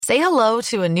Say hello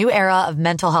to a new era of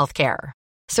mental health care.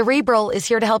 Cerebral is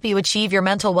here to help you achieve your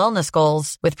mental wellness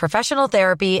goals with professional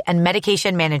therapy and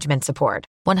medication management support.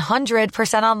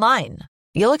 100% online.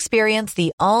 You'll experience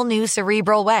the all-new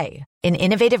Cerebral Way, an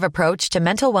innovative approach to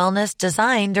mental wellness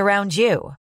designed around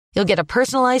you. You'll get a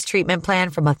personalized treatment plan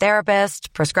from a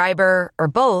therapist, prescriber, or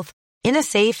both in a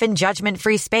safe and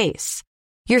judgment-free space.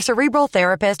 Your Cerebral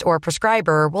therapist or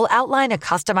prescriber will outline a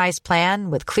customized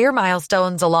plan with clear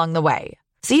milestones along the way,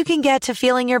 so you can get to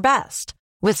feeling your best.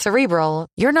 With Cerebral,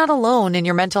 you're not alone in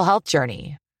your mental health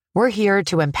journey. We're here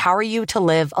to empower you to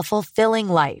live a fulfilling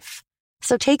life.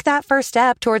 So take that first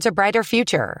step towards a brighter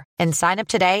future and sign up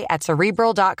today at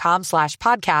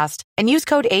Cerebral.com/podcast and use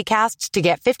code ACAST to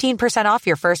get 15% off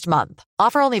your first month.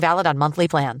 Offer only valid on monthly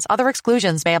plans. Other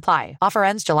exclusions may apply. Offer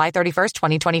ends July 31st,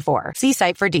 2024. See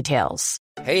site for details.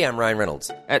 Hey, I'm Ryan Reynolds.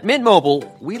 At Mint Mobile,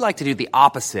 we like to do the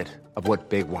opposite of what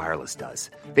Big Wireless does.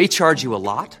 They charge you a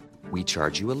lot. We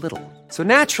charge you a little. So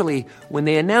naturally, when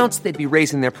they announced they'd be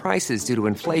raising their prices due to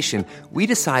inflation, we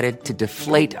decided to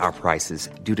deflate our prices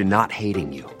due to not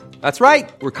hating you. That's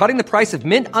right. We're cutting the price of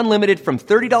Mint Unlimited from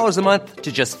 $30 a month to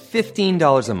just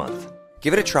 $15 a month.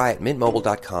 Give it a try at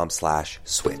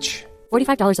mintmobile.com/switch.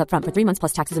 $45 up front for 3 months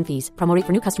plus taxes and fees. Promo rate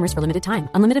for new customers for limited time.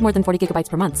 Unlimited more than 40 gigabytes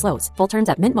per month. Slows full terms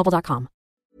at mintmobile.com.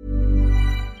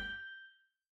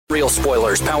 Real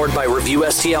spoilers powered by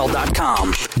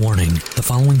ReviewSTL.com. Warning, the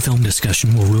following film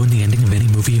discussion will ruin the ending of any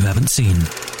movie you haven't seen.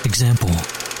 Example,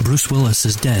 Bruce Willis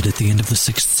is dead at the end of The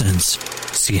Sixth Sense.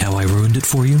 See how I ruined it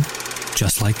for you?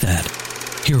 Just like that.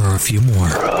 Here are a few more.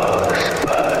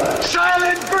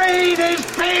 Silent breed is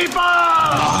people!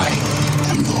 I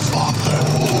am the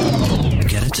father.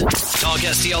 Get it?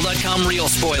 TalkSTL.com real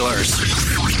spoilers.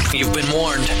 You've been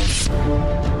warned.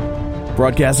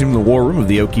 Broadcasting from the war room of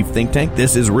the O'Keefe think tank,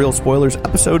 this is Real Spoilers,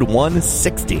 episode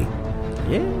 160. Yeah.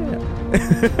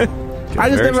 I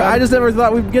just never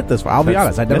thought we'd get this far. I'll be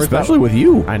honest. I never especially with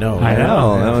you. I know. Yeah.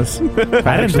 That was,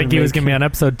 I didn't think he was going to be on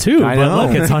episode 2, but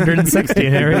look, it's 160,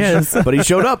 and there he is. But he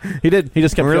showed up. He did. He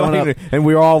just kept showing up. And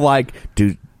we were all like,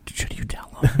 dude, should you download?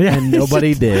 Yeah. And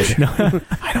nobody did.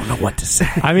 I don't know what to say.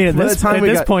 I mean, at this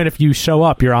point, if you show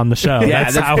up, you're on the show. Yeah,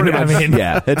 that's how pretty much, I mean.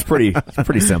 Yeah, it's pretty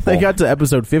simple. They got to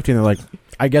episode 50 and they're like,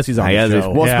 I guess he's on the show.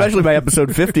 Well, especially by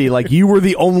episode 50, like, you were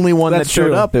the only one that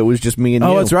showed up. It was just me and you.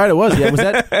 Oh, that's right. It was. Yeah, was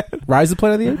that Rise of the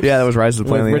Planet of the Apes? Yeah, that was Rise of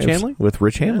the Planet of the Apes. With Rich Hanley? With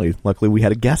Rich Hanley. Luckily, we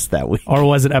had a guest that week. Or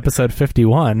was it episode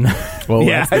 51? Well,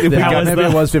 yeah, maybe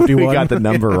it was 51. We got the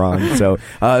number wrong. So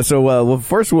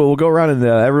first we'll go around and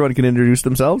everyone can introduce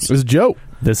themselves. This is Joe.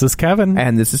 This is Kevin.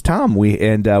 And this is Tom. We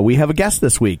have a guest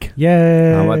this week.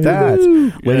 Yay. How about that?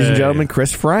 Ladies and gentlemen,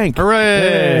 Chris Frank.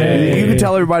 Hooray! You can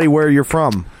tell everybody where you're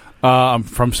from. I'm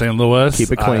from St. Louis.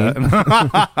 Keep it clean.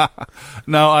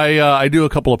 No, I do a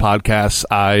couple of podcasts.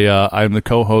 I'm the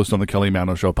co-host on the Kelly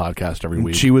Mano Show podcast every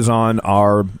week. She was on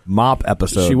our Mop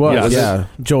episode. She was, yes. yeah.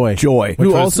 Joy.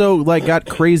 Who also got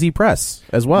crazy press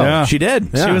as well. Yeah. She did.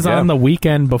 Yeah. She was on the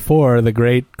weekend before the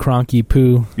great Cronky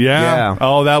Poo. Yeah.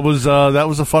 Oh, that was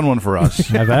a fun one for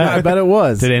us. I bet it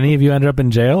was. Did any of you end up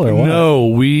in jail or what? No,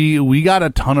 we got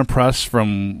a ton of press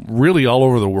from really all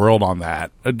over the world on that.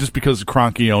 Just because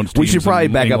Cronky owns. We should probably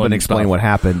back up and explain what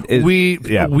happened.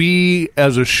 We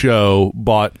as a show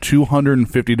bought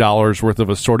 $250 worth of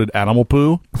assorted animal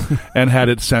poo and had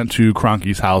it sent to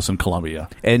Cronky's house in Columbia.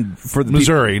 And for the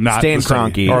Missouri, not Stan the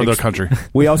city, Kroenke or the country.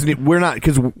 We're not,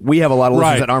 because we have a lot of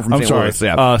listeners that aren't from St. Louis.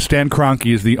 Yeah. Stan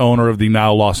Kroenke is the owner of the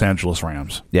now Los Angeles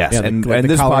Rams. Yes, and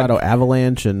this Colorado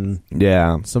Avalanche and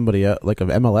somebody like an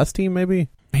MLS team maybe.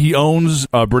 He owns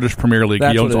British Premier League.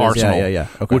 That's he owns Arsenal,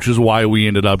 Okay. which is why we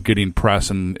ended up getting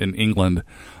press in England.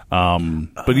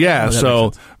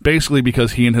 So basically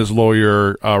because he and his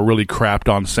lawyer really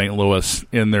crapped on St. Louis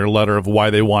in their letter of why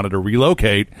they wanted to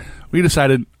relocate, we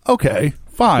decided, okay,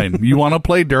 fine. You want to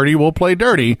play dirty, we'll play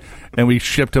dirty. And we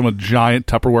shipped him a giant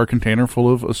Tupperware container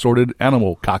full of assorted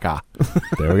animal caca.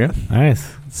 There we go. Nice.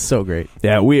 So great.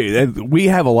 Yeah, we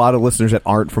have a lot of listeners that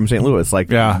aren't from St. Louis.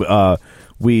 Like, a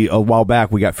while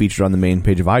back we got featured on the main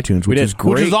page of iTunes, which is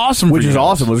great. Which is awesome.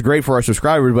 It was great for our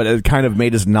subscribers, but it kind of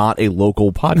made us not a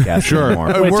local podcast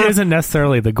anymore. Which isn't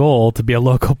necessarily the goal, to be a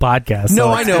local podcast.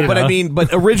 No, I know, but I mean, but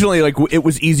originally, like, it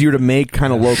was easier to make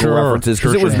kind of local references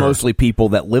because it was mostly people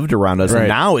that lived around us, and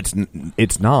now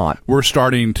it's not. We're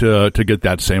starting to get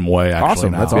that same way. Actually,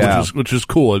 awesome. Now, That's awesome. which is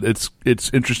cool. It's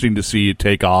interesting to see it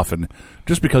take off, and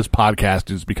just because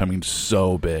podcast is becoming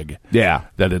so big,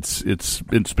 that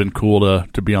it's been cool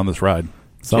to be on this ride.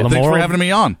 So thanks for having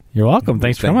me on. You're welcome.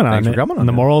 Thanks for coming on. Thanks for coming on. And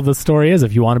the moral of the story is,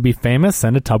 if you want to be famous,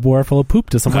 send a Tupperware full of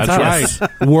poop to someone's house.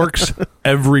 That's right. Works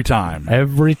every time.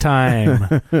 Every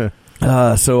time.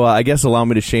 So I guess allow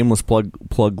me to shamelessly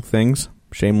plug things.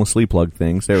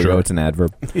 There we go. It's an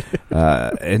adverb.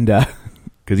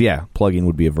 Because, plugging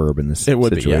would be a verb in this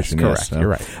situation. Be, yes, correct. So. You're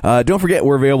right. Don't forget,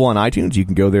 we're available on iTunes. You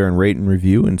can go there and rate and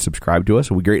review and subscribe to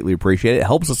us. We greatly appreciate it. It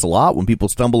helps us a lot when people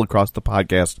stumble across the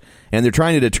podcast and they're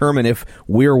trying to determine if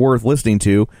we're worth listening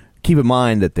to. Keep in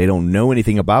mind that they don't know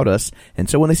anything about us, and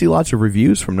so when they see lots of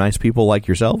reviews from nice people like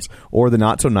yourselves, or the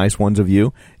not so nice ones of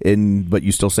you, but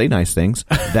you still say nice things,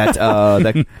 that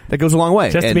that goes a long way.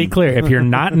 Just to be clear, if you're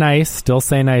not nice, still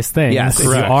say nice things. Yes, if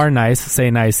you are nice, say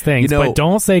nice things, but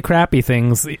don't say crappy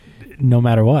things, no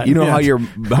matter what. You know how your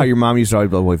mom used to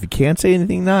always be like, well, if you can't say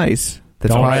anything nice.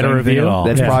 Don't write a review at all.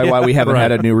 That's probably why we haven't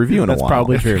had a new review in a while. That's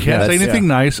probably true. If you can't say anything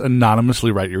nice,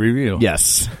 anonymously write your review.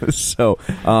 Yes. So,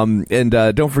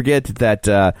 don't forget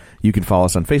that you can follow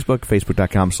us on Facebook,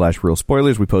 facebook.com/Real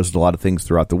Spoilers. We posted a lot of things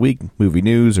throughout the week, movie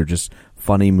news or just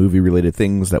funny movie-related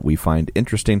things that we find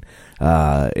interesting.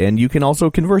 And you can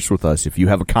also converse with us. If you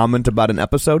have a comment about an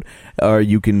episode,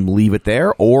 you can leave it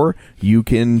there, or you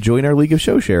can join our League of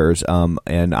Show Sharers.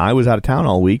 And I was out of town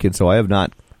all week, and so I have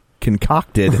not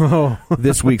concocted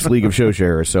this week's League of Show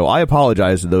Sharers. So I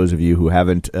apologize to those of you who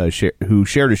haven't who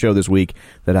shared a show this week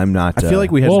that I'm not. I feel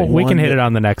like we had. We can hit it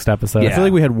on the next episode. I feel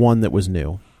like we had one that was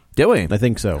new. Did we? I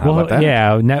think so. How about that?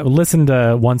 Yeah. Listen to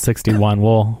 161.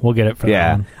 We'll get it for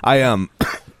that one.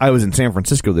 I was in San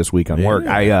Francisco this week on work.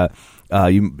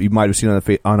 You might have seen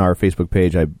on our Facebook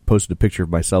page, I posted a picture of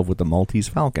myself with the Maltese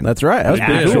Falcon. That's right. That was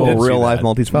pretty cool. cool. Real life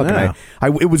Maltese Falcon. Yeah.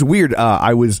 It was weird.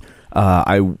 I was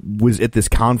at this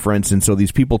conference, and so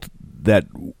these people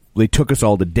they took us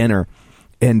all to dinner,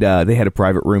 and they had a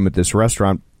private room at this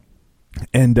restaurant,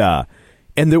 and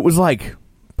there was like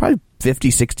probably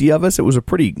 50, 60 of us. It was a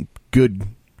pretty good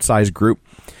sized group,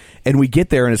 and we get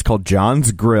there, and it's called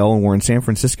John's Grill, and we're in San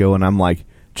Francisco, and I'm like,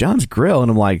 John's Grill,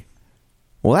 and I'm like,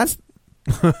 well, that's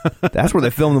where they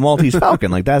filmed the Maltese Falcon.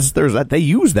 Like they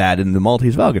use that in the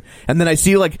Maltese Falcon, and then I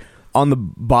see like on the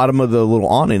bottom of the little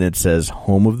awning it says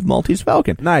 "Home of the Maltese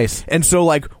Falcon." Nice. And so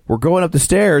like we're going up the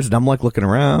stairs, and I'm like looking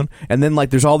around, and then like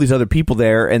there's all these other people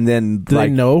there, and then Do they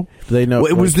know?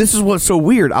 Well, this is what's so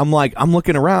weird. I'm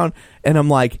looking around, and I'm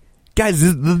like, guys,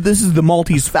 this is the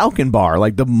Maltese Falcon bar.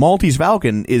 Like, the Maltese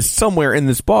Falcon is somewhere in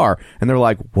this bar. And they're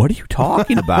like, what are you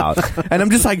talking about? And I'm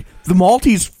just like, the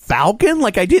Maltese Falcon?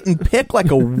 Like, I didn't pick,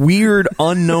 like, a weird,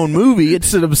 unknown movie.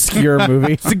 It's an obscure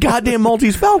movie. It's a goddamn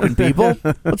Maltese Falcon, people.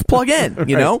 Let's plug in,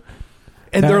 you know?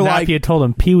 And they're like, if you told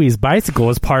them Pee-wee's bicycle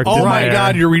was parked in my there.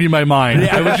 God, you're reading my mind.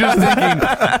 I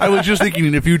was just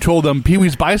thinking if you told them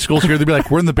Pee-wee's bicycle's here, they'd be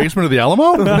like, we're in the basement of the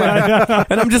Alamo?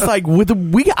 And I'm just like,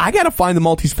 I gotta find the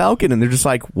Maltese Falcon. And they're just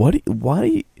like, what is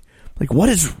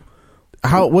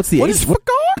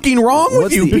fucking wrong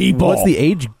with you people? What's the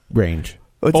age range?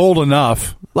 Old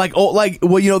enough.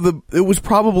 It was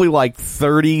probably like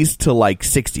 30s to like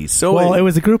 60s. So it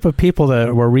was a group of people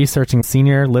that were researching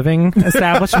senior living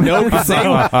establishments.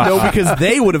 because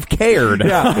they would have cared.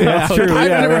 Yeah, that's true.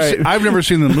 I've never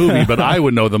seen the movie, but I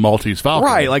would know the Maltese Falcon.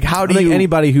 Right, like how do you...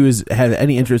 anybody who's had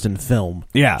any interest in film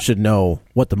should know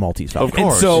what the Maltese Falcon is. Of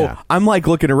course. And so I'm like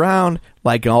looking around,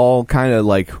 like all kind of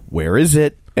like, where is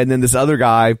it? And then this other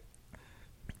guy,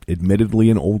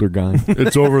 admittedly an older guy,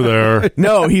 it's over there.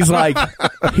 No, he's like,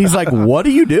 what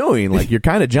are you doing? Like, you're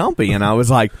kind of jumpy. And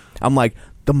I'm like,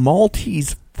 the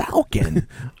Maltese Falcon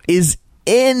is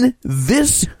in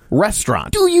this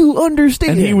restaurant. Do you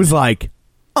understand? And he was like,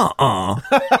 And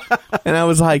I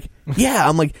was like, yeah.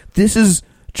 I'm like, this is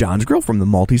John's Grill from the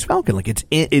Maltese Falcon. Like, it's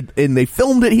in it, and they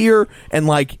filmed it here, and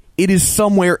like, it is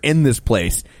somewhere in this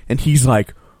place. And he's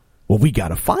like, well, we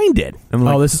gotta find it. I'm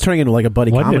like, this is turning into like a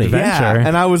buddy comedy. Adventure. Yeah.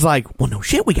 And I was like, well, no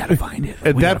shit, we gotta find it.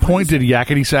 At that point, did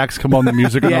Yakety Sax come on the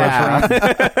music in the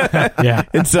restaurant? Yeah.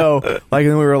 And so, like,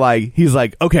 and we were like, he's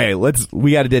like, okay,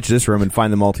 we gotta ditch this room and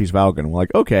find the Maltese Falcon. We're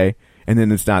like, okay. And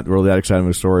then it's not really that exciting of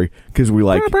a story because we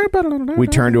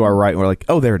turn to our right and we're like,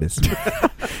 oh, there it is.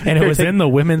 And it was in the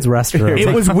women's restroom.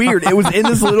 It was weird. It was in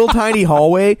this little tiny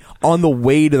hallway on the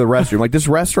way to the restroom. Like, this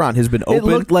restaurant has been open. It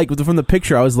looked like, from the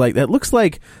picture, I was like, that looks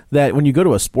like that when you go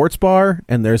to a sports bar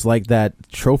and there's like that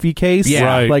trophy case,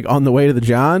 like on the way to the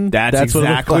John. That's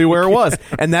exactly where it was.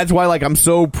 And that's why, like, I'm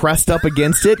so pressed up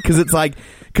against it because it's like,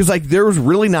 because like there was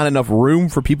really not enough room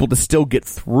for people to still get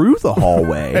through the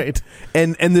hallway. Right.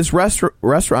 And this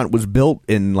restaurant was built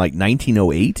in like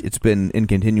 1908. It's been in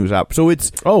continuous op. So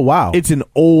it's it's an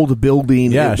old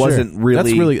building. Yeah, it wasn't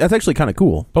really. That's actually kind of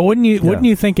cool. But wouldn't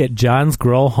you think at John's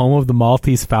Grill, home of the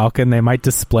Maltese Falcon, they might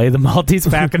display the Maltese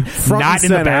Falcon not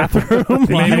in the bathroom,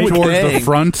 maybe towards the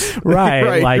front,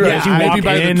 right? Like as you walk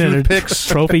in and a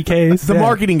trophy case. The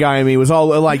marketing guy in me was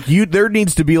all like, there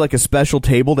needs to be like a special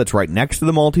table that's right next to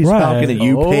the Maltese Falcon, and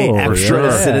you pay extra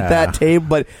to sit at that table.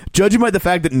 But judging by the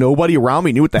fact that nobody around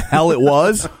me knew what the hell it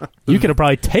was, you could have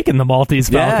probably taken the Maltese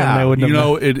Falcon. They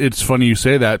wouldn't it's funny you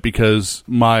say that because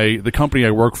the company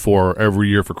I work for every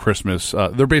year for Christmas,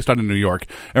 they're based out in New York.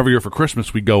 Every year for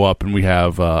Christmas, we go up and we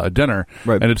have a dinner,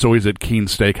 and it's always at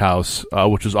Keen's Steakhouse,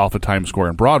 which is off of Times Square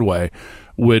and Broadway,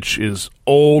 which is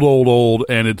old,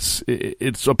 and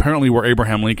it's apparently where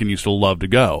Abraham Lincoln used to love to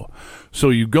go. So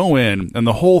you go in, and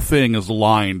the whole thing is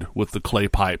lined with the clay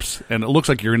pipes, and it looks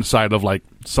like you're inside of like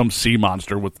some sea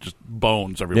monster with just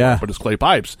bones everywhere, but it's clay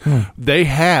pipes. They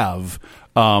have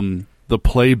the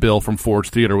playbill from Ford's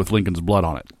Theater with Lincoln's blood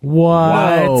on it.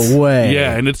 What? No way.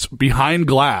 Yeah, and it's behind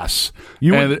glass.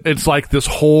 And it's like this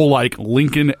whole like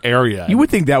Lincoln area. You would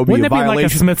think that would be Wouldn't a it be violation.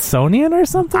 like a Smithsonian or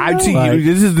something? I'd see.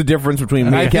 This is the difference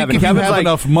between me and Kevin. If Kevin's you have like,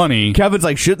 enough money. Kevin's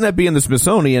like, shouldn't that be in the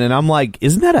Smithsonian? And I'm like,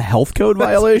 isn't that a health code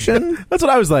violation? That's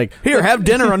what I was like. Here, have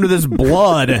dinner under this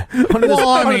blood, under this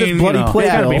bloody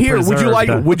playbill. Here,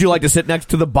 would you like to sit next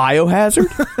to the biohazard?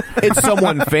 It's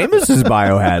someone famous's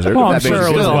biohazard. Well, I'm sure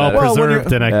it was well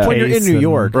preserved in a case. When you're in New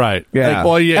York, right? Yeah.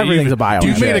 Everything's a biohazard.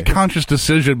 You've made a conscious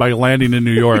decision by landing in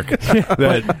New York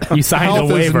that you signed a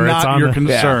waiver. Is not it's on your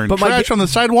concern. But trash on the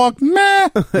sidewalk, meh.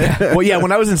 Well, yeah.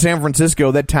 When I was in San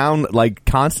Francisco, that town like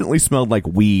constantly smelled like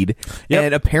weed,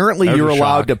 and apparently you're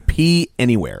allowed to pee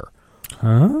anywhere.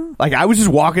 Huh? Like I was just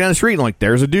walking down the street and like,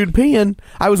 there's a dude peeing.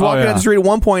 I was walking down the street at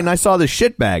one point and I saw this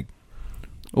shit bag.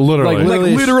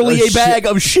 Literally a bag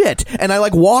of shit. And I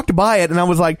like walked by it and I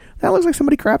was like, that looks like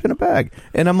somebody crapped in a bag.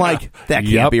 And I'm like, that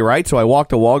can't be right. So I walk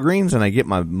to Walgreens and I get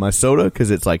my soda because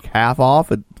it's like half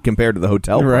off compared to the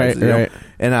hotel prices. Right.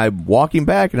 And I'm walking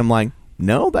back and I'm like,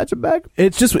 no, that's a bag.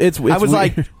 It's I was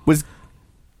like,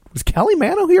 was Kelly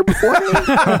Mano here before me?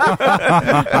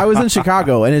 I was in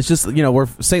Chicago, and it's just, we're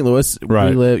St. Louis. Right.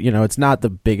 We live, it's not the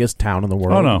biggest town in the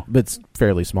world. Oh, no. But it's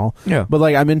fairly small. Yeah. But,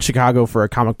 like, I'm in Chicago for a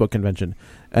comic book convention,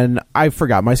 and I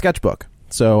forgot my sketchbook.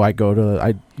 So I Google it.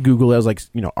 I was like,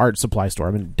 art supply store.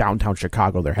 I'm in downtown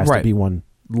Chicago. There has to be one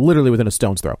literally within a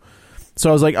stone's throw. So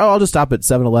I was like, I'll just stop at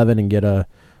 7-Eleven and get a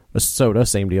soda,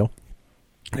 same deal.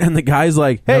 And the guy's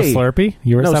like, hey. No Slurpee?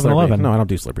 You were 7-Eleven. No, I don't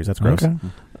do Slurpees. That's gross. Okay.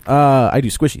 I do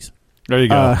squishies. There you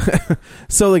go.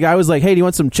 So the guy was like, hey, do you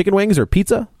want some chicken wings or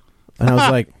pizza? And I was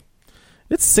like,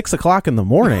 it's 6 o'clock in the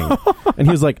morning. And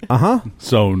he was like, uh-huh.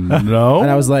 So no.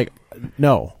 And I was like,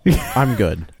 no, I'm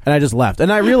good. And I just left.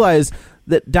 And I realized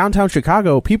that downtown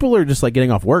Chicago, people are just like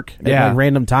getting off work at like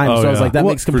random times. So I was like, that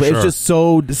makes complete. Sure. It's just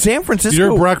so San Francisco.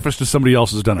 Your breakfast is somebody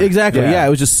else's dinner. Exactly. Yeah. It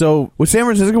was just so. Well, San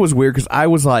Francisco was weird because I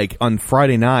was like on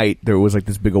Friday night there was like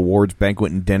this big awards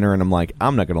banquet and dinner, and I'm like,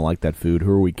 I'm not gonna like that food.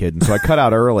 Who are we kidding? So I cut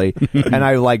out early and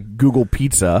I like Google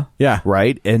pizza. Yeah.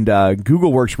 Right. And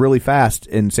Google works really fast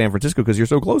in San Francisco because you're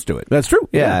so close to it. That's true.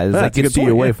 Yeah. It's like gets to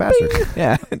you way faster.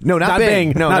 Yeah. No, not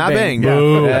Bing. No, not Bing.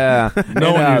 Yeah.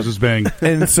 No one uses Bing.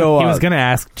 And so he was gonna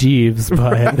ask Jeeves,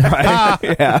 but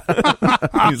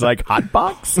he's like hot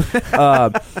box.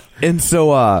 And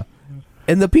so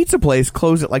and the pizza place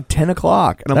closed at like 10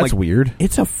 o'clock. And I'm That's like, weird.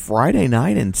 It's a Friday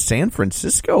night in San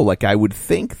Francisco. Like I would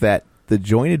think that the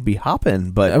joint would be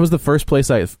hopping, but that was the first place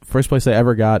I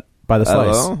ever got by the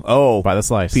slice. Oh, by the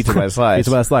slice. Pizza by the slice.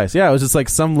 Pizza by the slice. Yeah, it was just like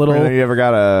some little. You ever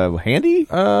got a handy?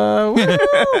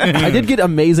 I did get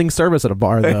amazing service at a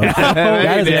bar though.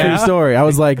 That is a true story. I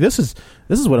was like, this is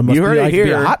what it must be like to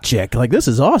be a hot chick. Like this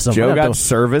is awesome. Joe got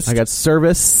service. I got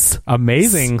service.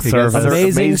 Amazing service.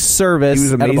 Amazing service. He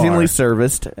was amazingly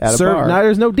serviced at a bar. No,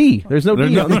 there's no D. There's no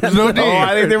D. There's no D. Oh,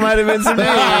 I think there might have been some D.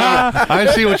 I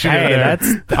see what you did there. That's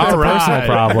a personal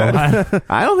problem.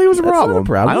 I don't think it was a problem.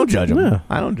 I don't judge him. Yeah.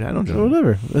 I don't judge him.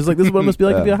 Whatever. It's like this is what it must be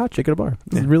like to be a hot chick at a bar.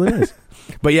 It's really nice.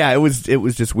 But yeah, it was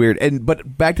just weird.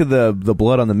 But back to the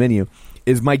blood on the menu.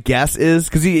 Is my guess is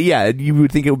because you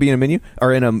would think it would be in a menu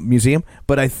or in a museum,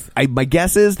 but my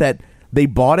guess is that they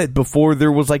bought it before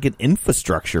there was like an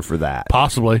infrastructure for that.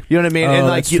 Possibly. You know what I mean? Oh, and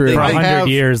like that's true. For 100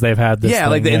 years, they've had this. Yeah,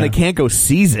 thing, and they can't go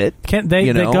seize it. Can't they?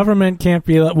 You know? The government can't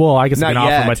be. Well, I guess they Not can offer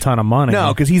yet. him a ton of money.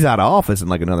 No, because he's out of office in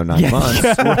like another 9 months.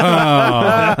 Yeah.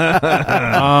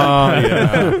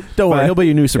 Don't worry, he'll be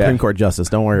your new Supreme Court justice.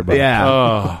 Don't worry about it.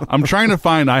 Yeah. I'm trying to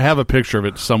find. I have a picture of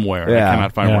it somewhere. Yeah. I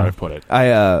cannot find where I've put it.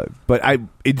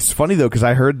 It's funny though because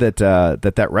I heard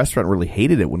that restaurant really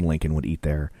hated it when Lincoln would eat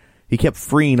there. He kept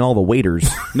freeing all the waiters.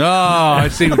 No, I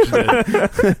see what you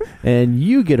did. And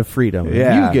you get a freedom.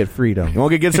 Yeah. You get freedom. You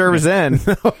won't get good service then.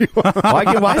 Why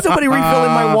is somebody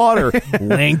refilling my water?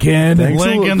 Lincoln.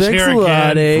 Lincoln's here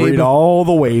again. Freed all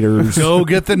the waiters. Go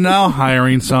get the now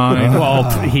hiring sign.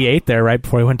 Well, he ate there right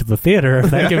before he went to the theater.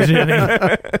 If that gives you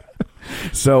any.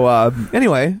 So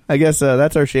anyway, I guess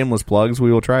that's our shameless plugs.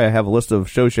 We will try to have a list of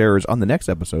show sharers on the next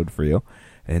episode for you.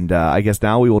 And I guess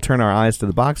now we will turn our eyes to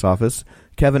the box office.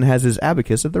 Kevin has his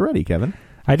abacus at the ready, Kevin.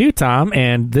 I do, Tom.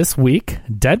 And this week,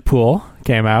 Deadpool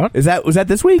came out. Was that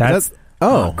this week? That's,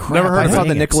 crap. Never heard I of saw it.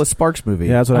 the Nicholas Sparks movie.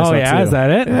 Yeah, that's what I saw too. Is that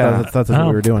it? Yeah, I thought that's what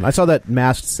we were doing. I saw that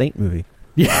Masked Saint movie.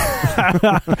 Yeah.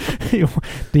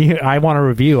 I want a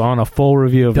review. I want a full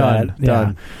review of that.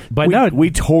 Done. But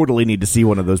we totally need to see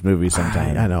one of those movies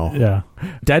sometime. I know. Yeah.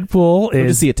 Deadpool We'll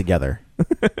is just see it together,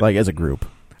 like as a group.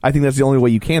 I think that's the only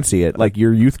way you can see it. Like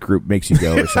your youth group makes you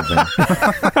go or something.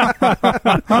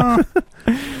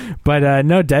 But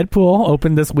no, Deadpool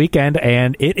opened this weekend,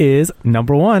 and it is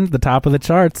number one, the top of the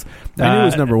charts. I knew it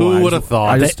was number one. Who would have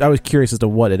thought? I was curious as to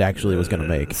what it actually was going to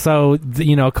make. So,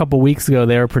 a couple weeks ago,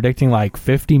 they were predicting like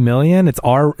 50 million. It's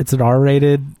an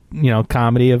R-rated,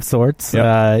 comedy of sorts.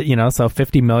 Yep. So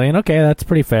 50 million. Okay, that's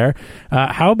pretty fair.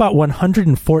 How about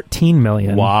 114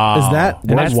 million? Wow. Is that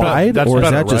worldwide, that's or is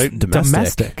better, that just right?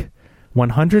 Domestic.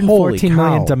 114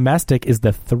 million domestic is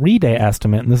the 3-day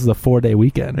estimate, and this is a 4-day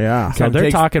weekend. Yeah. So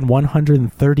they're talking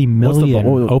 130 million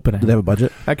opening. Do they have a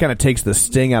budget? That kind of takes the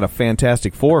sting out of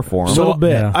Fantastic Four for them. So, a little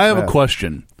bit. I have a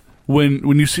question.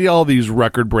 When you see all these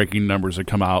record-breaking numbers that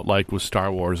come out, like with Star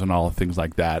Wars and all things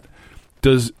like that,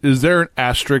 is there an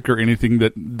asterisk or anything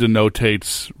that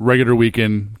denotates regular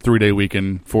weekend, 3-day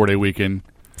weekend, 4-day weekend?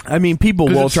 I mean, people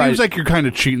will try. It seems like you're kind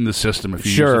of cheating the system if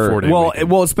you use a 4-day weekend.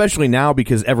 Well, especially now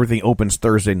because everything opens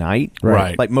Thursday night.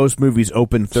 Right. Like most movies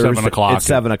open Thursday 7 o'clock. at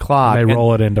 7 o'clock. They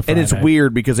roll it into Friday. And it's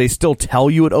weird because they still tell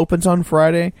you it opens on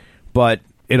Friday, but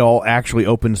it all actually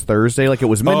opens Thursday. Like it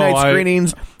was midnight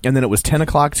screenings, and then it was 10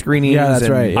 o'clock screenings. Yeah, that's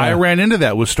right. Yeah. I ran into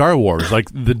that with Star Wars. Like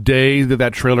the day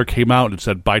that trailer came out, it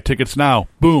said, buy tickets now.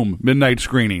 Boom, midnight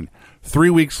screening.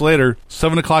 3 weeks later,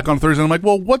 7 o'clock on Thursday, I'm like,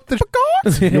 well, what the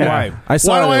fuck? Yeah. I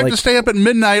saw Why do I have like, to stay up at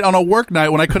midnight on a work night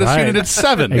when I could have seen it at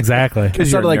 7? Exactly. It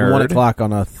started like 1 o'clock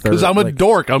on a Thursday. Because I'm a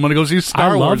dork. I'm going to go see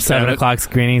Star I Wars. love 7 o'clock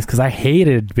screenings because I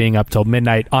hated being up till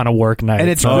midnight on a work night. And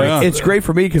it's So- great. It's great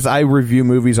for me because I review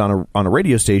movies on a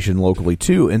radio station locally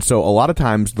too, and so a lot of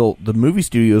times the movie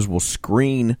studios will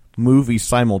screen movies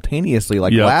simultaneously.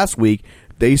 Like last week,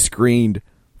 they screened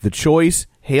The Choice,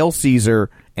 Hail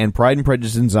Caesar, and Pride and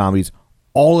Prejudice and Zombies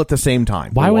all at the same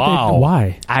time. Why would they?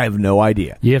 Why? I have no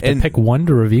idea. You have to pick one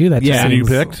to review. That just And you seems-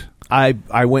 picked?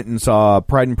 I went and saw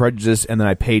Pride and Prejudice, and then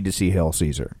I paid to see Hail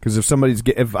Caesar because if somebody's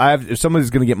going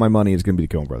to get my money, it's going to be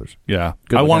the Coen Brothers. Yeah.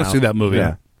 Good I look want to out. see that movie.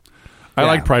 Yeah. I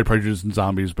like Pride, Prejudice, and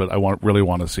Zombies, but I really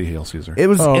want to see Hail Caesar. It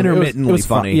was intermittently it was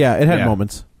funny. Yeah, it had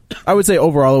moments. I would say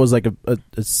overall it was like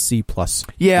a C plus.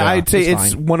 Yeah, I'd say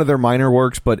it's fine. one of their minor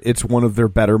works, but it's one of their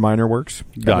better minor works.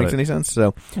 If that makes any sense.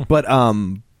 So,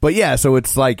 but yeah, so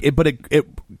it's like it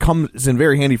comes in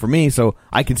very handy for me, so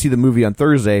I can see the movie on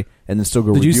Thursday and then still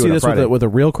go. Did you review see it on this Friday. with a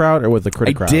real crowd or with the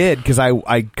critic crowd? I did because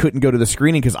I couldn't go to the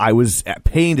screening because I was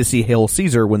paying to see Hail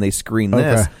Caesar when they screened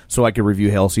this, so I could review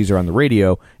Hail Caesar on the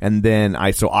radio, and then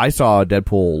I saw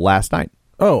Deadpool last night.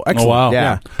 Oh, excellent! Oh, wow.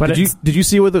 Yeah. But did you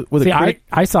see with a critic?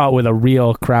 I saw it with a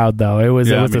real crowd though. It was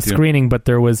Yeah, a me too. screening, but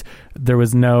there was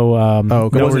no no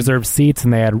reserved seats,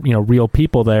 and they had real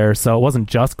people there, so it wasn't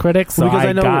just critics. So Because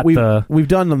I know got we've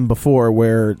done them before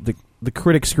where the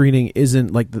critic screening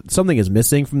isn't like something is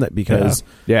missing from that because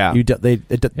they don't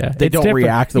different.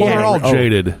 react the Well, way we're all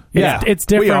jaded. It's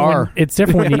different. we are. It's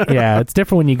different when it's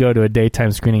different when you go to a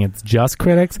daytime screening. It's just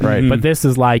critics, Right. But this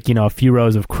is like a few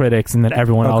rows of critics, and then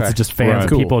everyone else is just fans. Right. And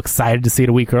Cool. people excited to see it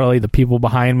a week early. The people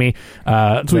behind me,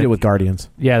 That's what we did with Guardians.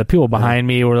 yeah, the people behind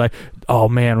me were like, "Oh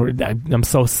man, I'm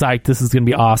so psyched! This is going to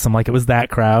be awesome!" Like it was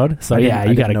that crowd. So I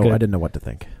didn't know what to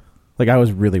think. Like I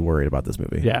was really worried about this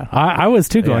movie. Yeah, I was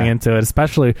too going into it,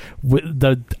 especially with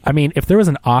if there was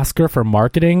an Oscar for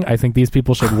marketing, I think these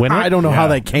people should win it. I don't know how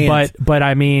they can't. But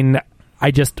I mean,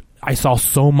 I saw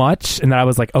so much, and then I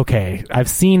was like, okay, I've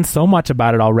seen so much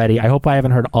about it already. I hope I haven't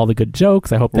heard all the good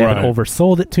jokes. I hope they haven't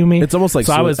oversold it to me. It's almost like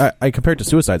I compared to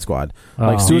Suicide Squad.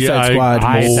 Like Suicide Squad,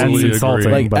 that's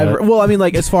insulting. Like, well, I mean,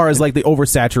 like as far as like the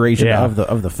oversaturation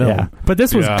of the film. Yeah. But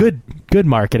this was good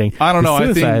marketing. I don't know.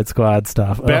 Suicide Squad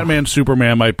stuff. Batman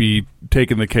Superman might be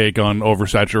taking the cake on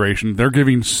oversaturation. They're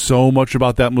giving so much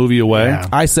about that movie away. Yeah.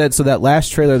 I said so. That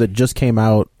last trailer that just came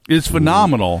out is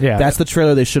phenomenal. Yeah, that's the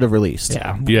trailer they should have released.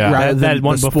 Yeah. Rather than that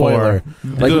one the before. spoiler.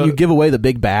 Like when you give away the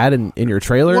big bad in your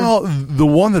trailer. Well, the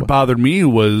one that bothered me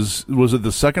was it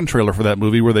the second trailer for that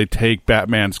movie where they take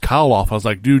Batman's cowl off. I was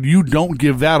like, dude, you don't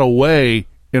give that away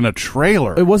in a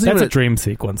trailer. It wasn't That's even a dream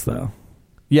sequence, though.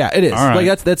 Yeah, it is. Right.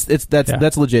 Like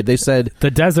that's legit. They said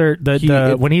the desert,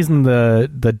 when he's in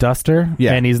the duster,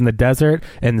 and he's in the desert,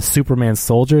 and the Superman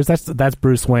soldiers. That's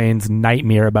Bruce Wayne's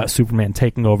nightmare about Superman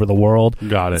taking over the world.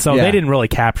 Got it. So they didn't really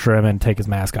capture him and take his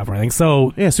mask off or anything.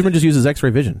 So Superman just uses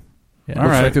X-ray vision. Yeah.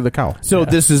 Looks right through the cowl. So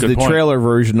this is Good the point. trailer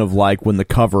version of like when the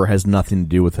cover has nothing to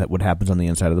do with what happens on the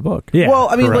inside of the book. Yeah. Well,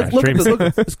 I mean, correct. look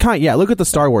at the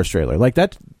Star Wars trailer. Like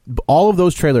that, all of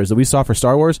those trailers that we saw for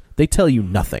Star Wars, they tell you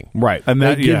nothing. Right. And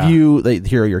They give you,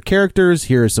 here are your characters,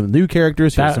 here are some new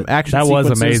characters, here are some action sequences. That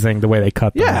was amazing, the way they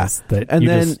cut them. Yeah. And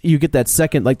then you get that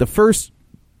second, like the first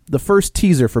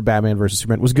teaser for Batman versus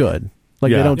Superman was good.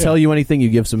 Like they don't tell you anything. You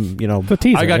give some, the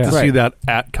teaser. I got to see that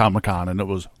at Comic-Con, and it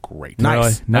was great. Nice. Really?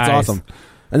 That's Nice. awesome.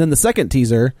 And then the second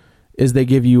teaser is they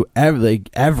give you everything,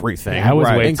 That was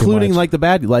way too including much. like the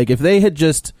bad. Like if they had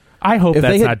just, I hope if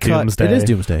that's they had not cut, Doomsday. It is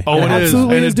Doomsday. Oh, it is.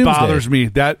 Absolutely And is it Doomsday. bothers me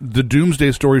that the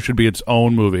Doomsday story should be its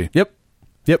own movie. Yep.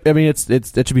 I mean, it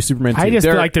should be Superman 2. I just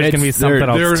feel like there's going to be something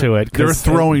else to it. They're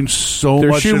throwing so They're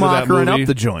much into that Schumachering movie. up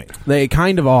the joint. They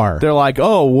kind of are. They're like,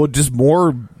 oh, well, just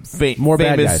more More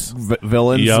bad famous guys.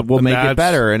 villains Yep, will and make that's- it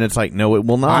better. And it's like, no, it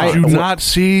will not. Did you not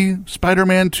see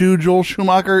Spider-Man 2, Joel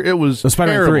Schumacher? It was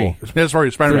Spider-Man terrible. 3. Yeah,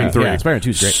 sorry, Spider-Man 3. Yeah, Spider-Man 2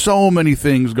 is great. So many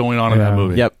things going on in that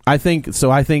movie. Yep. I think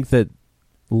that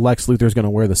Lex Luthor's going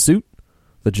to wear the suit,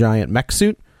 the giant mech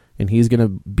suit, and he's going to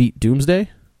beat Doomsday,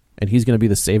 and he's going to be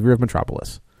the savior of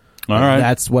Metropolis. All right.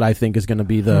 That's what I think is going to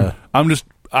be the...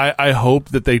 I hope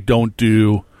that they don't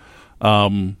do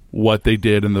what they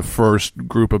did in the first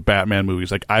group of Batman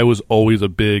movies. Like, I was always a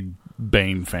big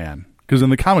Bane fan. Because in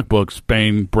the comic books,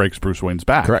 Bane breaks Bruce Wayne's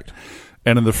back. Correct.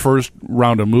 And in the first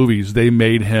round of movies, they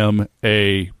made him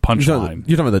a punchline.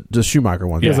 You're talking about the Schumacher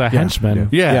one. He was a henchman.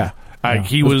 Yeah.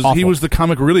 He was the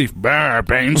comic relief.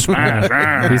 Bane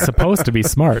smash. He's supposed to be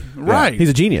smart. Right. He's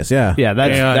a genius, yeah. Yeah,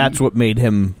 that's what made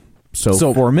him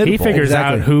so formidable. He figures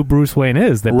out who Bruce Wayne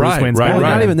is. That Bruce Wayne's Well, bad.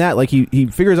 not even that. Like he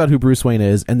figures out who Bruce Wayne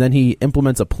is, and then he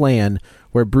implements a plan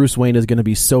where Bruce Wayne is going to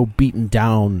be so beaten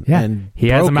down. Yeah, and he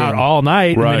has him out all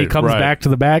night, and then he comes back to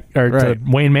the back to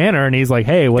Wayne Manor, and he's like,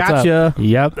 "Hey, what's Gotcha. up?"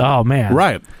 Yep. Oh man.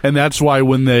 Right. And that's why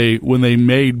when they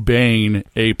made Bane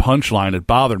a punchline, it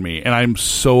bothered me, and I'm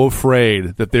so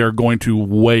afraid that they're going to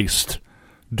waste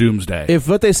Doomsday. If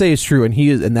what they say is true,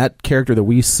 and that character that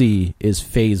we see is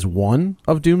phase 1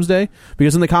 of Doomsday,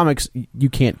 because in the comics you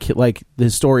can't kill. Like the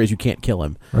story is, you can't kill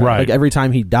him. Right. Like every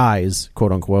time he dies,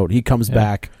 quote unquote, he comes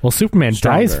back. Well, Superman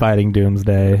stronger. dies fighting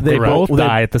Doomsday. They both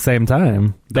die at the same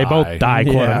time. They both die,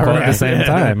 quote unquote, at the same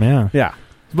time. Yeah. Yeah.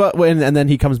 But and then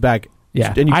he comes back.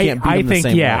 Yeah, and you can't beat him the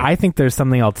same way. I think there's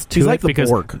something else to He's it like the because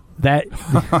Borg.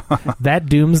 that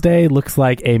Doomsday looks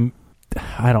like a.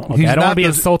 I don't want to be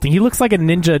insulting. He looks like a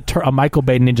Michael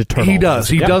Bay Ninja Turtle. He does.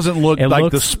 He doesn't look It like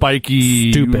looks the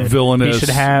spiky, stupid. villainous He should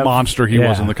have- monster he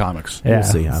was in the comics. Yeah. We'll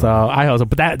see. So I hope so.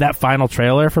 But that final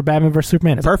trailer for Batman vs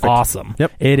Superman is Perfect. awesome.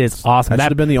 Yep. It is awesome. That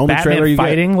should have been the only Batman trailer you get.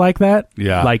 fighting like that.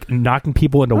 Yeah. Like knocking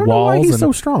people into I don't know walls. why he's and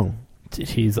so strong.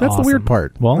 He's That's awesome. the weird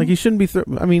part. Well, like he shouldn't be.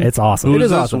 I mean, it's awesome. Who It is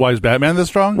is this? awesome. Why is Batman this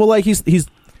strong? Well, like he's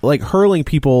like hurling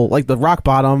people, like the rock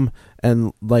bottom,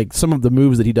 and like some of the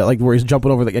moves that he does, like where he's jumping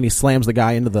over, and he slams the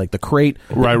guy into the crate.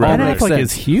 Right. All Ben makes Affleck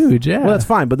sense. is huge. Yeah. Well, that's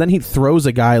fine, but then he throws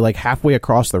a guy like halfway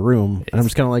across the room, and I'm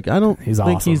just kind of like, I don't He's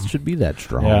think awesome. he should be that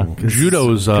strong. Yeah.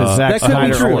 Judo's Because Zack that could be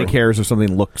Snyder true. only cares if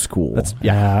something looks cool.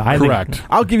 Yeah. I correct. Think,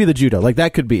 I'll give you the judo. Like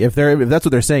that could be if that's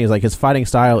what they're saying is like his fighting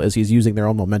style is he's using their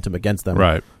own momentum against them.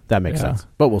 Right. That makes sense.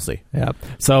 But we'll see. yeah.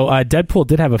 So Deadpool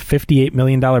did have a $58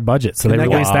 million budget, so And they that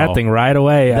released got- that thing right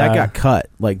away. That got cut.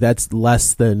 Like that's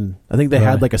less than I think they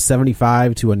had like a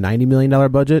 $75 to a $90 million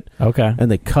budget. Okay.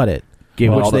 And they cut it.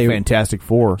 Gave which all they the Fantastic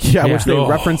Four. Yeah, Yeah. which they Oh.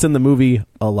 reference in the movie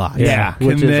a lot. Yeah. Can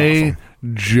which is they awesome.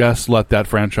 just let that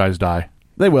franchise die?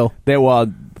 They will. They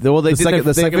The second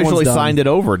officially one's done. signed it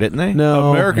over, didn't they?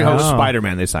 No. America Oh, has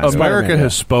Spider-Man. They signed it over. America Spider-Man,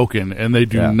 has spoken, and they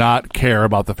do Yeah. not care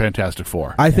about the Fantastic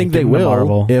Four. I think they give them to will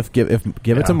Marvel. if give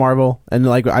it to Marvel, and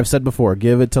like I've said before,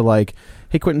 give it to like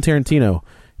hey, Quentin Tarantino,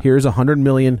 here's $100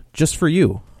 million just for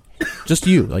you. Just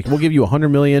you. Like, we'll give you $100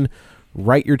 million,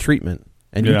 write your treatment,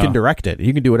 and you can direct it.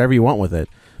 You can do whatever you want with it.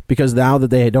 Because now that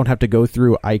they don't have to go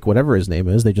through Ike, whatever his name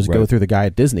is, they just go through the guy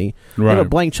at Disney. They have a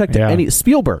blank check to any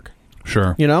Spielberg.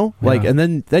 Sure. You know? Like, and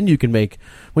then you can make,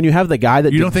 when you have the guy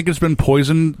that... You don't think it's been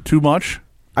poisoned too much?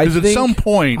 Because at some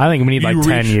point... I think we need like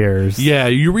 10 years. Yeah,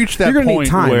 you reach that You're gonna point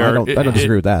need time. where... I don't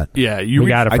disagree with that. Yeah,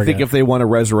 I think if they want to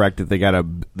resurrect it, they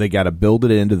gotta build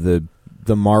it into the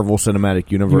Marvel Cinematic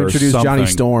Universe. You introduce Johnny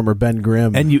Storm or Ben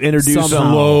Grimm, and you introduce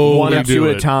them one or two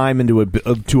at a time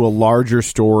into a larger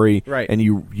story, right? And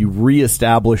you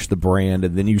reestablish the brand,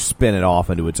 and then you spin it off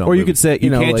into its own. Or you movie. could say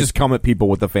you can't just come at people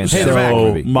with a Fantastic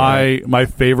Four movie. My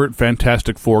favorite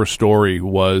Fantastic Four story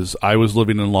was I was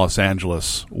living in Los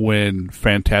Angeles when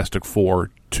Fantastic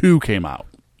Four 2 came out.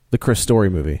 The Chris Story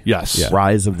movie. Yes.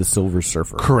 Rise of the Silver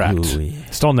Surfer. Correct. Ooh.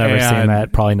 Still never seen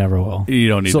that. Probably never will. You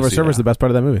don't need Silver to see Surfer is the best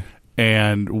part of that movie.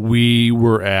 And we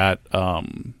were at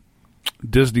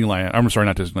Disneyland. I'm sorry,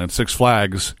 not Disneyland. Six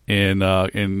Flags in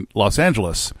Los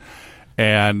Angeles,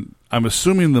 and I'm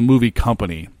assuming the movie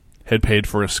company had paid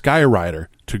for a Skyrider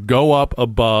to go up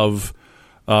above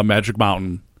Magic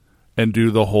Mountain and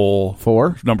do the whole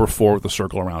number 4 with the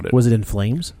circle around it. Was it in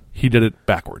flames? He did it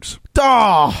backwards.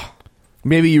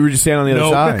 Maybe you were just standing on the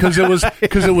other side.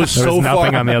 because it was so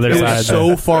far on the other side. It was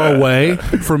so far away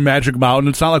from Magic Mountain.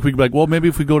 It's not like we could be like, well, maybe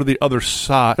if we go to the other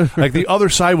side, like the other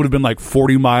side would have been like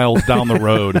 40 miles down the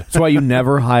road. That's why you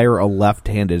never hire a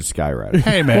left-handed Skyrider.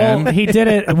 Hey, man. Well, he did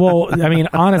it. Well, I mean,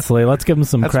 honestly, let's give him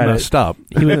some That's credit. Messed up.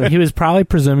 He was probably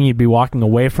presuming you'd be walking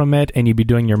away from it and you'd be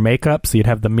doing your makeup, so you'd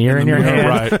have the mirror in your hand,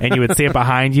 right. and you would see it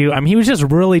behind you. I mean, he was just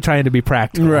really trying to be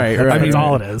practical. Right. That's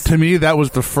all it is. To me, that was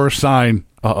the first sign.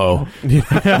 Uh-oh. You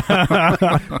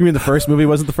mean the first movie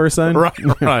wasn't the first sign?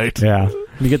 Right. Yeah.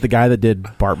 You get the guy that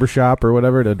did Barbershop or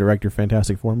whatever to direct your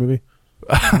Fantastic Four movie?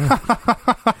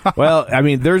 Well, I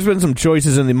mean, there's been some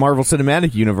choices in the Marvel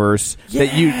Cinematic Universe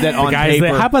that on paper.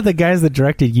 How about the guys that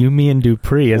directed You, Me, and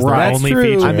Dupree as their only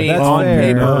feature? I mean, that's on fair.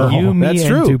 paper, You, Me, that's and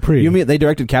true. Dupree. They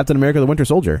directed Captain America: The Winter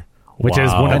Soldier, which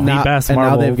is one of the best and now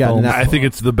Marvel they've got films. I think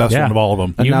it's the best one of all of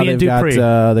them. and You, now Me, and they've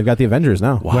Dupree. got the Avengers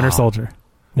now. Winter Soldier.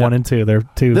 1 and 2. They're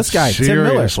 2. This guy,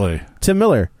 Seriously. Tim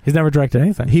Miller. He's never directed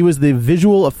anything. He was the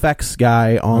visual effects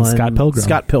guy on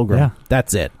Scott Pilgrim. Yeah.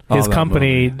 That's it. His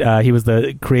company, he was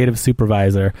the creative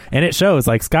supervisor, and it shows.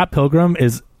 Like Scott Pilgrim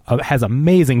has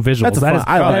amazing visuals.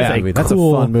 That's a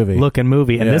fun movie. Looking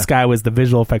movie, and this guy was the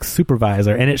visual effects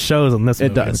supervisor, and it shows in this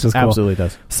movie. It does. It's just cool. Absolutely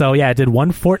does. So yeah, it did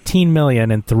 $114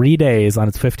 million in 3 days on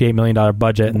its $58 million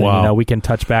budget, and then, we can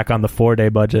touch back on the 4-day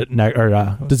budget.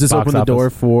 Does this open the door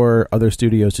for other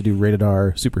studios to do rated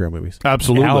R superhero movies?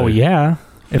 Absolutely. Oh yeah.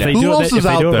 If they do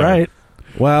it right.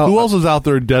 Well, who else is out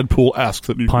there? Deadpool-esque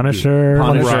that you Punisher.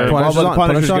 Punisher's on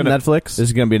gonna, Netflix. This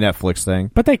is going to be a Netflix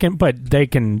thing. But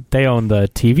they own the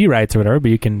TV rights or whatever.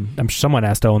 But someone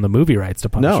has to own the movie rights to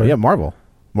Punisher. No, yeah, Marvel.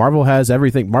 Marvel has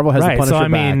everything. Marvel has the Punisher so I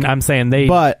mean, back. I'm saying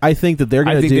But I think that they're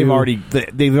going to do.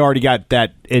 they've already got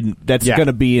that. That's going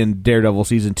to be in Daredevil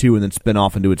season 2 and then spin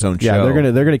off into its own show.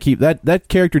 Yeah, they're going to keep that. That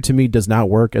character to me does not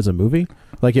work as a movie.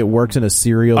 Like it works in a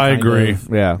serial. I agree.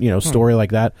 Story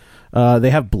like that. They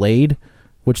have Blade,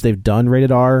 which they've done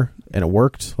rated R, and it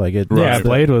worked. Like it. Yeah,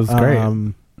 Blade was great.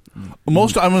 I'm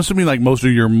assuming like most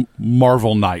of your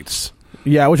Marvel nights.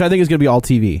 Yeah, which I think is going to be all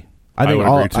TV.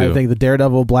 I think the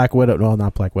Daredevil, Black Widow. No,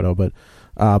 not Black Widow,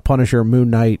 but Punisher,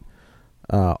 Moon Knight,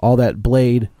 all that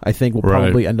Blade. I think will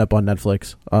probably end up on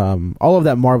Netflix. All of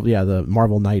that Marvel, the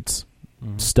Marvel Knights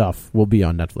stuff will be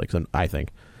on Netflix, and I think.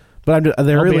 But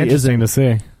there really interesting to see.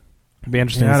 It'd be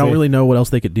interesting. I don't really know what else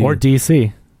they could do. Or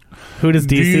DC. Who does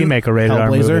DC make a rated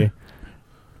R movie?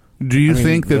 Do you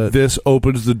think that this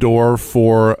opens the door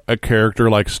for a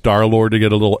character like Star-Lord to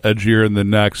get a little edgier in the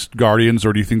next Guardians,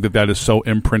 or do you think that is so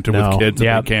imprinted with kids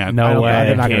that they can't? No way.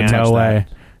 They're not going to touch that.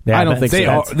 Yeah, I don't think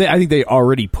so. I think they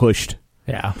already pushed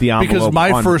the envelope. Because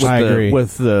my first...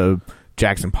 with the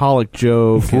Jackson Pollock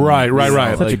joke. Right.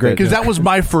 Such a great because that was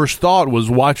my first thought was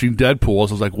watching Deadpool.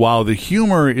 I was like, wow, the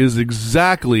humor is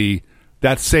exactly...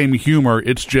 that same humor,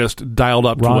 it's just dialed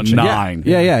up to a 9.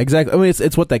 Yeah, exactly. I mean,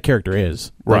 it's what that character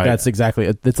is. Like, that's exactly.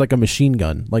 It's like a machine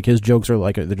gun. Like his jokes are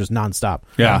they're just nonstop.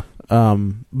 Yeah.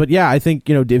 But yeah, I think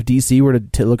if DC were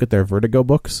to look at their Vertigo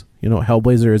books,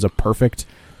 Hellblazer is a perfect.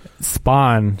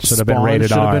 Spawn should have been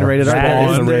rated R. There is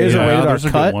a rated R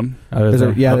cut.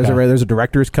 There's a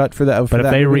director's cut for that. But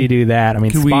if they redo that, I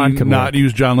mean, Spawn could not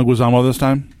use John Leguizamo this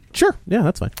time. Sure. Yeah,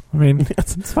 that's fine. I mean,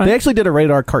 it's fine. They actually did a rated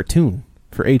R cartoon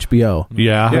for HBO.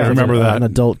 Yeah, I remember that. An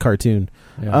adult cartoon.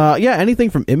 Yeah,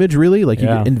 anything from Image, really. Like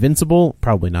Invincible,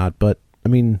 probably not, but I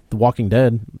mean, The Walking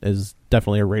Dead is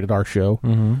definitely a rated R show.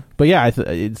 But yeah,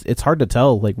 it's hard to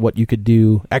tell like what you could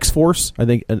do. X-Force, I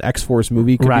think an X-Force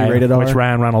movie could be rated R, which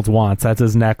Ryan Reynolds wants. That's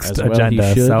his next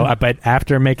agenda. So, but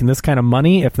after making this kind of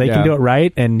money, if they can do it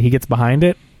right and he gets behind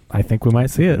it, I think we might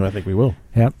see it. I think we will.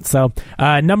 Yeah. So,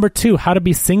 number 2, How to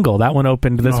Be Single. That one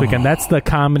opened this weekend. That's the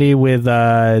comedy with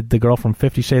the girl from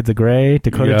 50 Shades of Grey,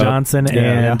 Dakota Johnson,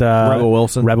 and Rebel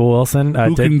Wilson.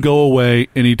 Who can go away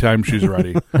anytime she's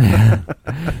ready.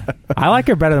 I like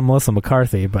her better than Melissa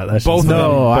McCarthy, but that's both.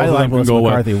 I like Melissa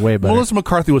McCarthy way better. Melissa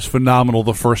McCarthy was phenomenal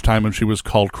the first time when she was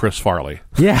called Chris Farley.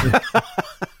 Yeah.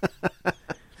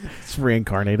 It's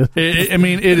reincarnated. I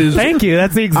mean, it is. Thank you.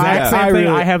 That's the exact same thing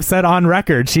I have said on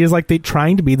record. She is like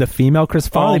trying to be the female Chris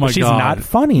Farley, but she's not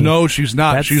funny. No, she's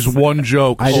not. She's one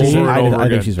joke over and over again.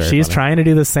 Think she's very funny. Trying to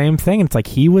do the same thing. And it's like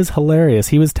he was hilarious.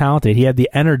 He was talented. He had the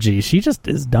energy. She just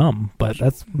is dumb. But I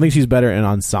think she's better in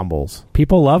ensembles.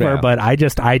 People love her, but I do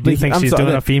think she's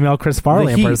doing a female Chris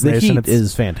Farley impersonation. The Heat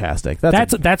is fantastic.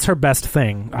 That's her best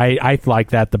thing. I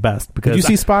like that the best. Because did you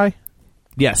see Spy?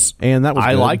 Yes, and that was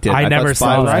I good. liked it. I never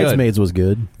saw Bridesmaids was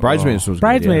good. Bridesmaids was good.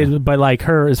 Bridesmaids, but like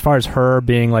her, as far as her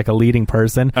being like a leading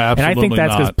person, absolutely, and I think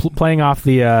that's because playing off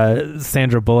the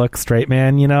Sandra Bullock straight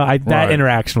man. You know, that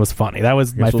interaction was funny. That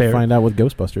was my favorite. We'll find out with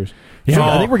Ghostbusters. Yeah, so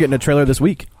I think we're getting a trailer this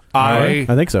week. I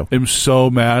think so. I'm so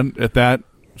mad at that.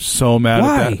 So mad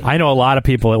at that. I know a lot of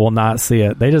people that will not see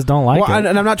it. They just don't like it.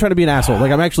 And I'm not trying to be an asshole.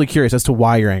 Like, I'm actually curious as to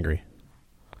why you're angry.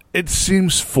 It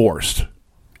seems forced.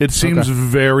 It seems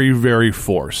very, very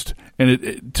forced.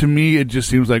 And to me, it just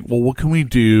seems like, well, what can we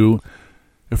do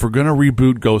if we're going to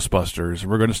reboot Ghostbusters?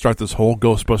 We're going to start this whole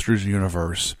Ghostbusters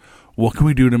universe. What can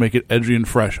we do to make it edgy and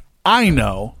fresh? I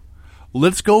know.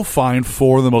 Let's go find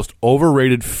 4 of the most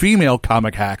overrated female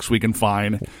comic hacks we can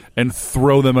find and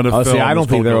throw them in a film. See, I don't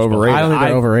think they're overrated. I don't think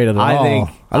they're overrated at all.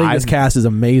 I think this cast is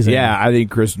amazing. Yeah, I think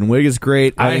Kristen Wiig is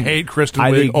great. I hate Kristen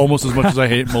Wiig almost as much as I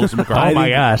hate Melissa McCarthy. Oh my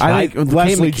gosh! I think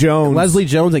Leslie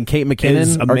Jones and Kate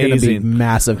McKinnon are going to be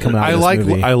massive coming out of this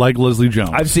movie. I like Leslie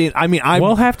Jones.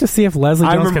 We'll have to see if Leslie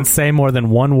Jones can say more than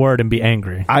one word and be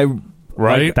angry.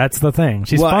 Right, like, that's the thing.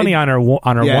 She's funny on her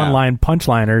one-line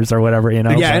punchliners or whatever, you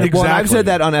know. Yeah, and exactly. I've said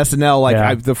that on SNL.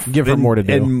 Like, give her more to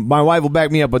do. And my wife will back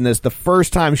me up on this. The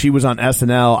first time she was on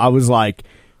SNL, I was like,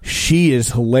 she is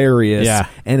hilarious. Yeah.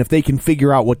 And if they can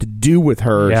figure out what to do with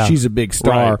her, she's a big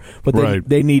star. Right. But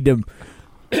they need to.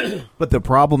 But the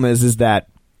problem is that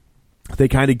they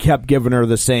kind of kept giving her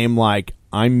the same, like,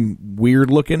 I'm weird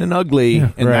looking and ugly,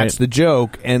 and that's the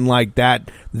joke, and like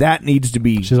that needs to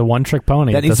be. She's a one-trick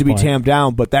pony. That needs to be tamped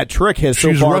down, but that trick has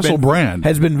so far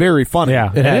has been very funny.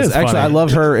 Yeah, it is actually. funny. I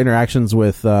love her interactions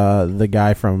with the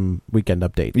guy from Weekend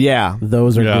Update. Yeah,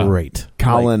 those are great.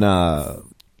 Colin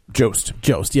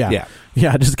Jost, yeah,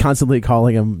 just constantly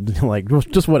calling him like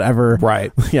just whatever.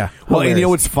 Right. Yeah. Well, and you know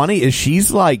what's funny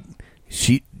is I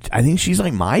think she's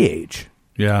like my age.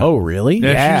 Yeah. Oh, really?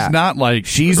 Yeah. She's not like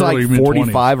she's like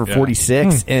 45 or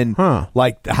 46, and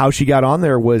like how she got on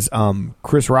there was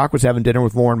Chris Rock was having dinner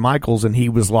with Lorne Michaels, and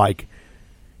he's like,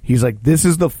 this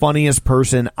is the funniest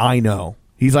person I know.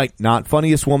 He's like, not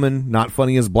funniest woman, not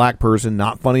funniest black person,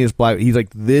 not funniest black. He's like,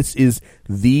 this is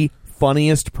the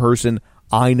funniest person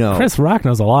I know. Chris Rock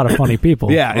knows a lot of funny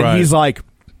people. Yeah, and he's like.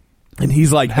 And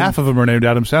he's like, half of them are named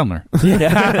Adam Sandler.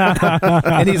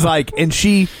 And he's like,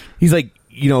 he's like,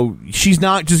 you know, she's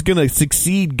not just going to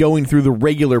succeed going through the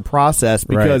regular process,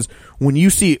 because when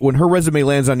her resume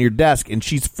lands on your desk and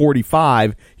she's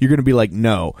 45, you're going to be like,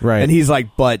 no. Right. And he's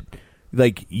like, but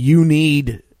like, you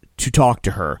need to talk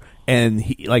to her. And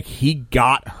he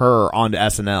got her onto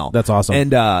SNL. That's awesome.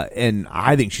 And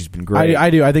I think she's been great.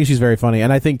 I do. I think she's very funny.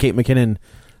 And I think Kate McKinnon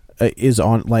is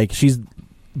on, like, she's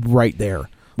right there.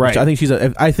 Right. I think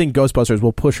I think Ghostbusters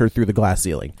will push her through the glass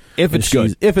ceiling. If it's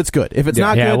good. If it's good. If it's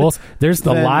not good. Well, there's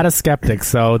a lot of skeptics.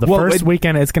 So first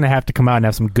weekend, it's going to have to come out and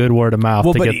have some good word of mouth.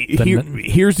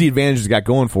 Here's the advantage it's got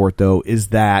going for it, though, is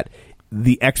that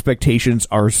the expectations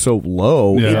are so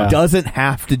low, it doesn't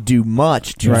have to do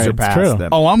much to surpass them.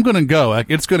 Oh, I'm going to go.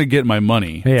 It's going to get my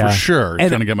money. For sure. It's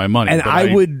going to get my money. And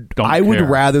I would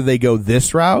rather they go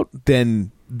this route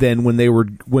than when they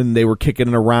were kicking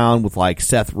it around with like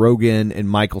Seth Rogen and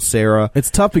Michael Cera. It's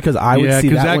tough because I would see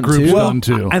that one group's too. done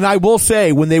too. And I will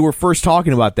say, when they were first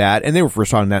talking about that, and they were first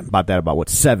talking about that about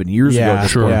 7 years ago.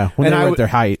 Sure. Yeah, when they were at their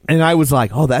height. And I was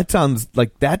like, oh, that sounds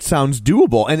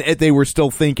doable. And they were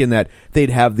still thinking that they'd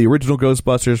have the original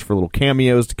Ghostbusters for little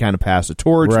cameos to kind of pass the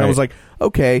torch. Right. And I was like,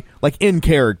 okay, like in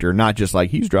character, not just like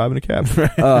he's driving a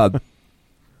cab.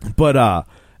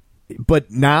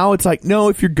 But now it's like, no,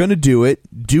 if you're gonna do it,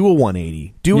 do a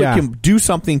 180. Do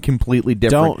something completely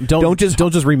different. Don't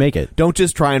just remake it. Don't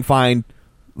just try and find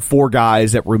 4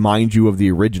 guys that remind you of the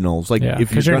originals. Like,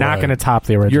 if you're not going to top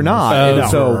the originals, you're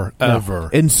not ever.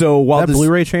 And so while that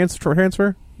Blu-ray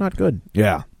transfer, not good.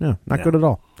 Yeah, not good at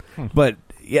all. But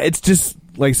it's just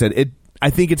like I said. I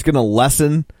think it's going to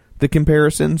lessen the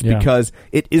comparisons because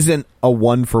it isn't a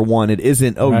 1-for-1. It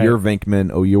isn't you're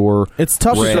Venkman, you're it's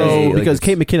tough Ray. though because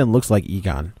Kate McKinnon looks like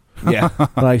Egon. Yeah,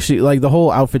 like the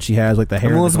whole outfit she has, like the hair.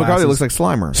 And Melissa and the McCarthy looks like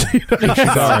Slimer.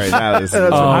 Sorry,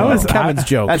 that was Kevin's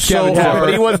joke. That's Kevin's joke,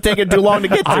 but he wasn't taking too long to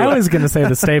get to. I was going to say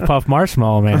the Stay Puft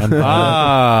Marshmallow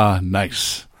Man.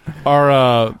 Nice.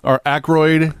 Are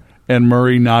Aykroyd and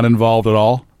Murray not involved at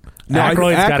all? No,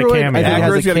 Aykroyd's got a cameo.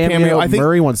 Aykroyd's got a cameo. I think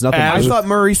Murray wants nothing. I thought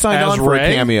Murray signed on for a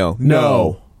cameo.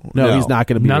 No, he's not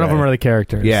going to be. None of them are the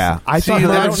characters. Yeah, I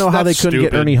don't know how they couldn't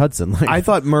get Ernie Hudson. I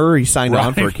thought Murray signed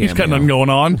on for a cameo. He's got nothing going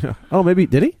on. Oh, maybe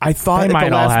did he? I thought they at might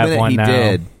the all last have minute one he now.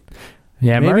 did.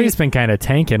 Yeah, Murray's been kind of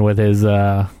tanking with his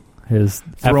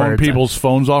throwing efforts. people's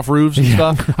phones off roofs and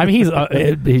stuff. I mean,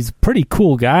 he's a pretty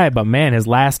cool guy, but man, his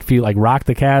last few like Rock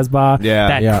the Casbah,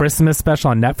 that Christmas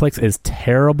special on Netflix is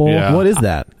terrible. Yeah. What is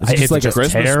that? It's like just a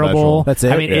Christmas terrible. special. That's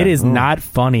it. I mean, it is not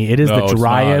funny. It is the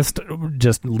driest,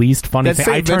 just least funny thing.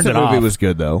 I turned it off. Movie was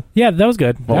good though. Yeah, that was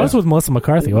good. That was with Melissa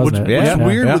McCarthy, wasn't it? What's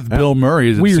weird with Bill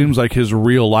Murray is it seems like his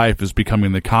real life is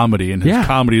becoming the comedy, and his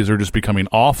comedies are just becoming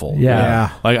awful.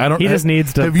 Yeah. Like I don't. He just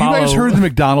needs to. Have you guys heard the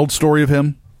McDonald's story of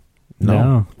him?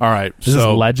 No. All right. Is this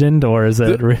legend or is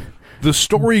it? The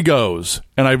story goes,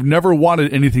 and I've never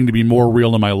wanted anything to be more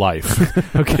real in my life,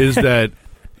 is that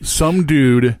some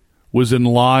dude was in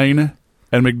line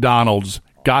at McDonald's,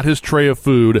 got his tray of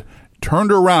food,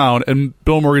 turned around, and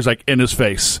Bill Murray's like in his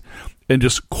face, and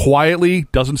just quietly,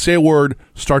 doesn't say a word,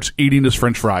 starts eating his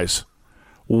French fries,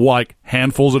 like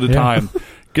handfuls at a time.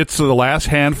 Gets to the last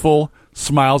handful,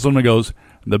 smiles at him and goes,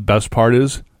 the best part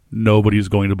is, nobody's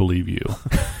going to believe you.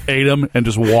 Ate him and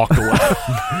just walked away.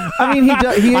 I mean,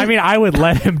 I mean, I would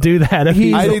let him do that. I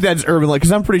think that's urban,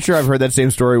 because I'm pretty sure I've heard that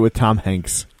same story with Tom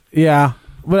Hanks. Yeah.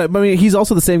 But I mean, he's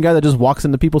also the same guy that just walks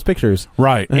into people's pictures.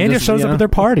 Right. And just shows up at their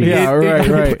party. Yeah,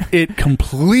 right. It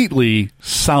completely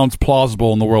sounds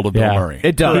plausible in the world of Bill Murray.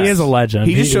 It does. He is a legend.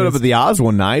 He just showed up at the Oz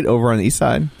one night over on the east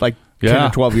side, like 10 or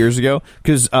 12 years ago,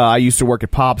 because I used to work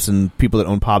at Pops, and people that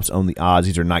own Pops own the Oz.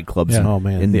 These are nightclubs. Oh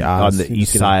man, in the Oz on the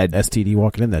east side. STD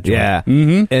walking in that joint. Yeah,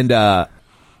 and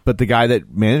but the guy that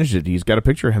managed it, he's got a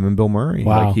picture of him and Bill Murray.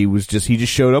 Wow. Like he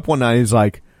just showed up one night. He's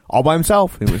like all by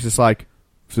himself. It was just like,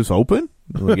 is this open?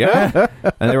 Like, yeah,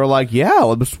 and they were like, yeah,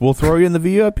 we'll throw you in the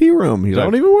VIP room. He's Don't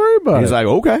like, even worry about it. He's like,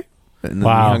 okay. And then he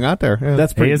hung out there. Yeah.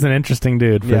 That's pretty. He is an interesting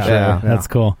dude for sure. Yeah. That's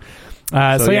cool.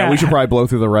 So we should probably blow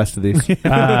through the rest of these.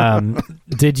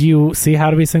 Did you see How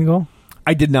to Be Single?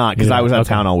 I did not, because I was out of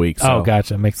town all week. So. Oh,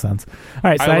 gotcha. Makes sense. All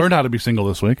right, so I learned how to be single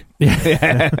this week.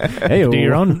 Hey, do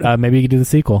your own. Maybe you could do the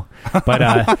sequel. But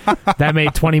that made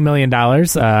 $20 million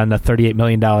on a $38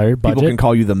 million budget. People can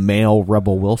call you the male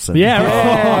Rebel Wilson.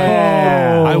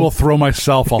 Yeah. I will throw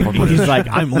myself off of it. He's like,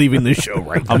 I'm leaving this show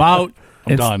right now. I'm out.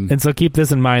 I'm done. And so keep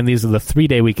this in mind. These are the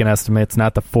 3-day weekend estimates,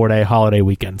 not the 4-day holiday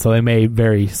weekend. So they may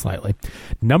vary slightly.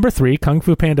 Number 3, Kung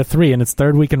Fu Panda 3, in its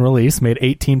third weekend release, made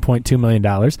 $18.2 million,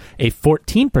 a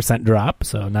 14% drop,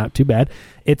 so not too bad.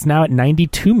 It's now at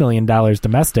 $92 million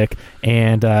domestic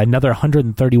and another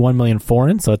 $131 million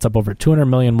foreign, so it's up over $200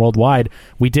 million worldwide.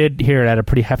 We did hear it at a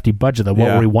pretty hefty budget, though.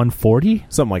 What were we, 140?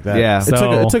 Something like that. Yeah.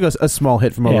 It took a small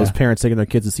hit from all those parents taking their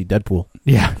kids to see Deadpool.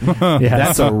 Yeah.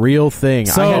 That's a real thing.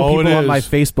 So, I had people on my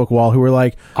Facebook wall who were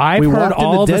like, I've heard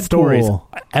all the stories.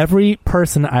 Every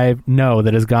person I know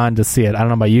that has gone to see it, I don't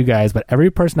know about you guys, but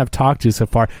every person I've talked to so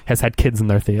far has had kids in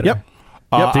their theater.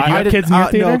 Yep. Did you have kids in your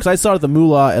theater? No, because I saw it at the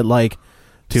Moolah at like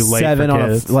too late 7 for on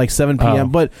kids. like 7 p.m.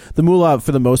 But the Moolah,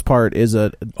 for the most part, is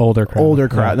a older crowd.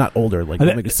 Yeah. Not older, like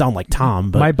make it sound like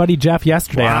Tom. But my buddy Jeff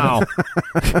yesterday. Wow.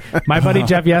 My buddy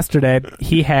Jeff yesterday,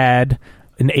 he had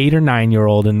an 8 or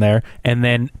 9-year-old in there, and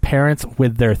then parents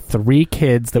with their 3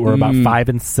 kids that were about 5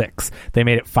 and 6. They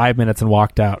made it 5 minutes and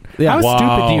walked out. Yeah. How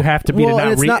stupid do you have to be to not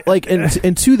and it's not like,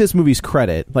 and to this movie's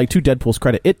credit, like to Deadpool's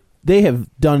credit, they have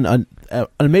done an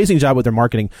amazing job with their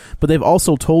marketing, but they've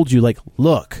also told you, like,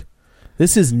 look,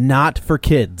 this is not for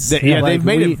kids. They've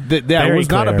made it. That was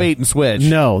not a bait and switch.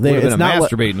 No, it's not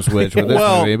master bait and switch with this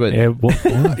movie. But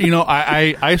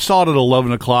I saw it at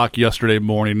 11 o'clock yesterday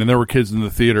morning, and there were kids in the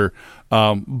theater.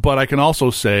 But I can also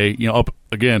say, up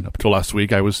till last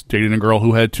week, I was dating a girl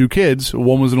who had 2 kids.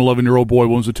 One was an 11-year-old boy,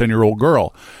 one was a 10-year-old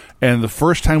girl. And the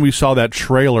first time we saw that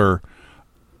trailer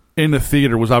in the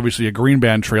theater was obviously a Green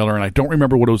Band trailer, and I don't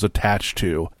remember what it was attached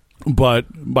to. But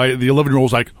the 11-year-old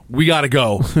was like, "We gotta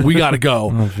go, we gotta go."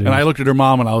 And I looked at his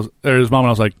mom, and I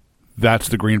was like, "That's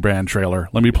the Green Brand trailer.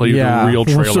 Let me play you the real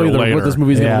trailer show you later. what this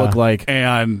movie's gonna look like."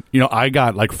 And I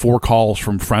got like 4 calls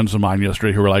from friends of mine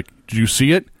yesterday who were like, "Did you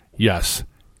see it? Yes.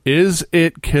 Is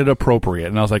it kid appropriate?"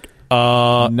 And I was like,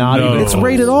 Not no. even. It's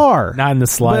rated R. Not in the But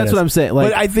slightest. that's what I'm saying.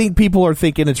 Like, But I think people are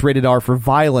thinking it's rated R for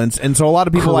violence, and so a lot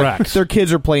of people Correct. their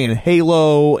kids are playing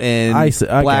Halo and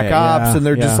Black Ops, and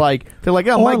they're just like oh,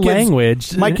 or my kids,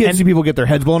 language. my kids see people get their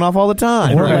heads blown off all the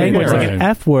time. Or Right. language, Right. like an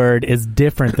F word is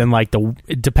different than like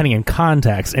depending on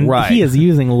context, and Right. he is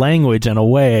using language in a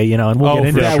way, and we'll get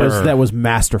into for that. sure. that was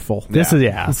masterful. This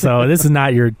is so this is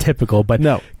not your typical, but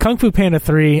No. Kung Fu Panda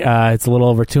 3, it's a little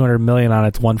over $200 million on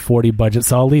its $140 budget,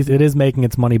 so at least it is making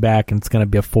its money back, and it's going to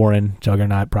be a foreign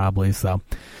juggernaut probably. So,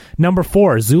 number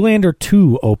 4, Zoolander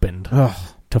 2 opened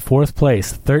to 4th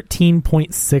place,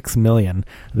 $13.6 million.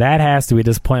 That has to be a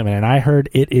disappointment, and I heard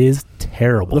it is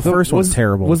terrible. The first one's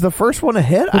terrible. Was the first one a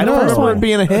hit? I don't remember it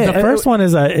being a hit. The first one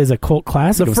is a cult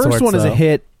classic. The of first sorts, one is a though.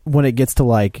 hit when it gets to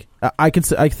like I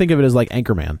think of it as like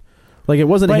Anchorman. Like it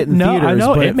wasn't a hit in theaters. I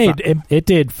know but it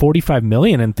did $45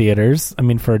 million in theaters. I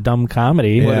mean, for a dumb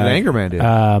comedy. What did Anchorman do?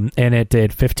 And it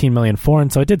did $15 million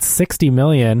foreign, so it did $60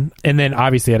 million, and then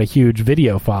obviously had a huge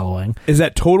video following. Is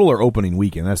that total or opening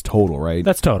weekend? That's total, right?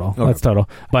 That's total. Okay. That's total.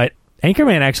 But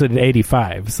Anchorman actually did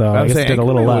 85, so I guess it did a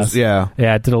little less. Yeah,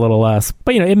 it did a little less.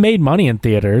 But it made money in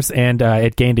theaters, and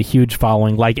it gained a huge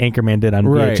following, like Anchorman did on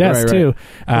VHS too.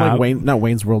 Like not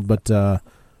Wayne's World, but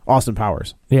Austin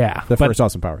Powers. Yeah, the first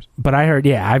Austin Powers. But I heard,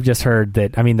 I've just heard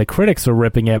that. I mean, the critics are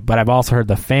ripping it, but I've also heard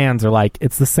the fans are like,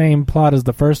 it's the same plot as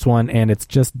the first one, and it's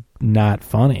just not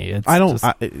funny.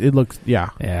 It looks, yeah.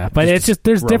 But it's just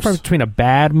there's difference between a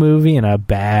bad movie and a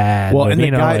bad. movie, and the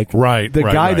guy, the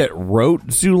guy that wrote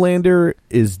Zoolander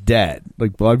is dead.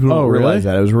 Like a lot of people don't realize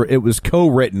that it was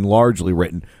co-written, largely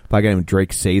written by a guy named Drake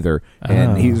Sather,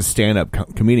 and he's a stand-up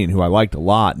comedian who I liked a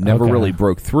lot. Never really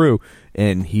broke through.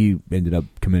 And he ended up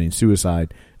committing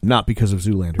suicide, not because of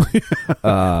Zoolander.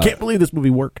 Can't believe this movie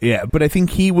worked. Yeah, but I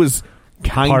think he was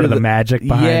part of the magic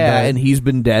behind it. and he's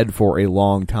been dead for a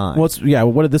long time. When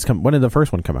did the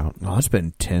first one come out? Oh, it's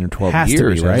been 10 or 12 Has to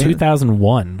years, be, right?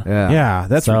 2001. Yeah,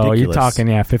 that's so ridiculous. you're talking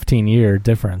 15-year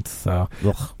difference. So,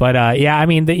 Ugh. but I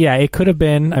mean, it could have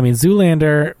been. I mean,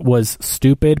 Zoolander was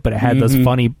stupid, but it had those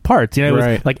funny parts. It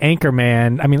was like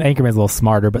Anchorman. I mean, Anchorman's a little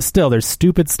smarter, but still, there's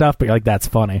stupid stuff. But you're like, that's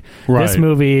funny. Right. This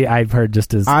movie, I've heard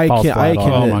just as I false can't.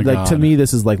 Oh my like God. to me,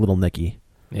 this is like Little Nicky.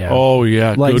 Yeah. Oh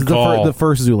yeah, Like good call. the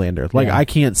first Zoolander. Like I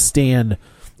can't stand.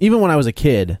 Even when I was a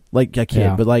kid, but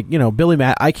like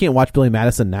I can't watch Billy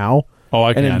Madison now. Oh, I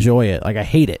and can enjoy it. Like I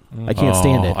hate it. I can't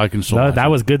stand it. I can still watch that it.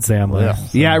 was good, Sandler.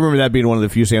 Yeah, I remember that being one of the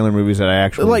few Sandler movies that I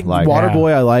actually Like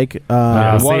Waterboy, I like.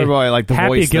 Waterboy, I like the Happy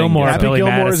voice Gilmore, thing. and Billy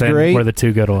Gilmore is Madison great. were the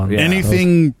two good ones. Yeah.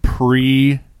 Anything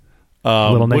pre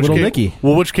Little Nicky.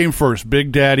 Well, which came first,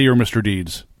 Big Daddy or Mr.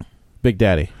 Deeds? Big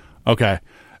Daddy. Okay,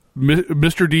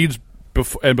 Mr. Deeds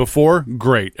before,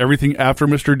 great. Everything after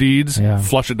Mr. Deeds,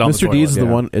 flush it down the Mr. toilet. Deeds is the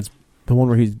one. It's the one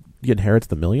where he inherits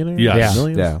the millionaire. Yes.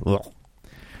 Millions? Yeah. Ugh.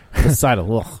 The side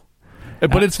of ugh.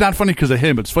 But it's not funny because of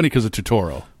him. It's funny because of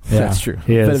Totoro. Yeah, That's true.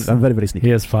 He is. I'm very sneaky.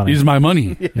 He is funny. He's my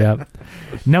money. Yep.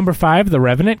 Number 5, The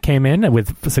Revenant came in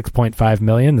with $6.5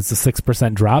 million. It's a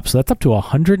 6% drop, so that's up to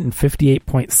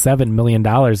 $158.7 million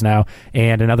now,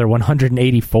 and another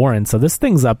 180 foreign. So this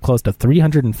thing's up close to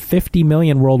 $350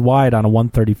 million worldwide on a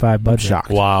 135 budget. I'm shocked.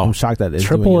 Wow. I'm shocked that it's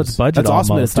Triple doing its budget. That's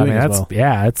awesome. Almost. That it's doing I mean, as well.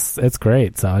 yeah, it's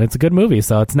great. So and it's a good movie.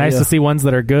 So it's nice to see ones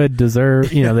that are good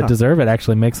that deserve it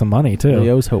actually make some money too.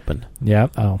 I was hoping. Yeah.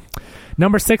 Oh.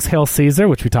 Number 6, Hail Caesar,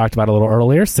 which we talked about a little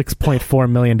earlier, $6.4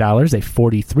 million, a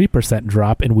 43%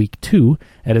 drop in week 2.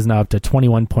 It is now up to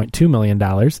 $21.2 million,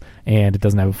 and it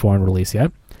doesn't have a foreign release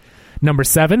yet. Number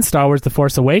 7, Star Wars The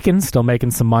Force Awakens, still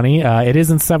making some money. It is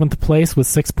in 7th place with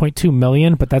 $6.2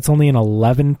 million, but that's only an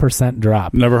 11%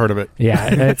 drop. Never heard of it.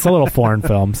 Yeah, it's a little foreign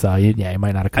film, so you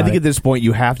might not have caught I think it. at this point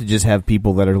you have to just have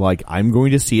people that are like, I'm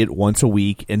going to see it once a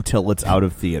week until it's out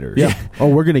of theaters. Yeah. Oh,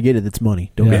 we're gonna get it. It's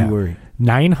money. Don't you worry.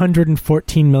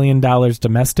 $914 million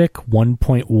domestic,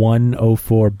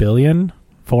 $1.104 billion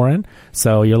foreign.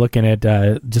 So you're looking at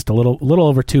just a little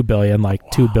over $2 billion, like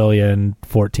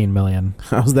 $2.014 billion.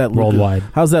 How's that worldwide?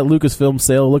 How's that Lucasfilm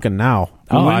sale looking now?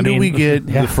 When do we get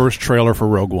the first trailer for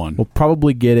Rogue One? We'll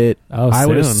probably get it. I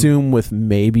would soon. assume with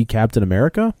maybe Captain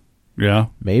America. Yeah,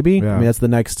 maybe. Yeah. I mean, that's the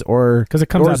next, or because it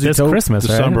comes out this Christmas,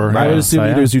 December. Right? I would Yeah. assume So,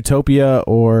 either Zootopia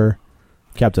or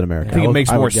Captain America. I think it makes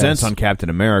I would more sense guess. on Captain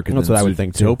America That's than what I would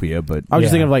think, too. Zootopia, but I was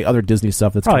just thinking of like other Disney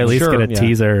stuff that's Probably at coming. least get a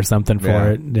teaser or something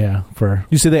for it. Yeah, for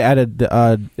You say they added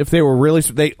if they were really if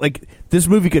they this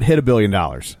movie could hit $1 billion.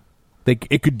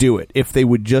 It could do it if they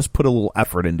would just put a little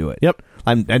effort into it. Yep.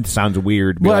 That sounds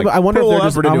weird. Well, I wonder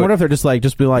if they're just like,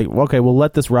 okay, we'll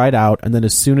let this ride out, and then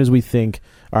as soon as we think,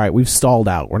 all right, we've stalled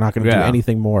out, we're not going to do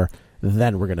anything more,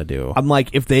 then we're going to do. I'm like,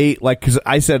 if they because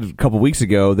I said a couple weeks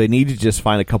ago, they need to just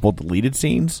find a couple deleted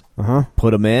scenes,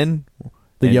 put them in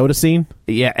the Yoda scene,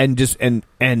 and just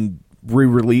and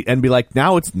re-release and be like,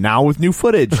 now with new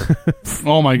footage.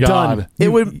 Oh my god!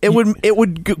 Done. It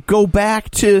would go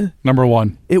back to number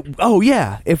one.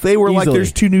 If they were easily. like,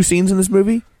 there's 2 new scenes in this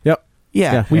movie. Yep.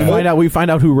 Yeah. We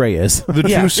find out who Rey is. The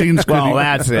 2 scenes could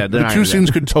that's it. The 2 scenes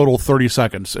could total 30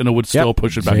 seconds and it would still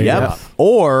push it back. Yep.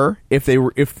 Or if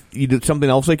you did something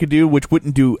else they could do, which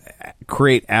wouldn't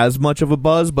create as much of a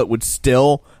buzz, but would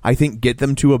still, I think, get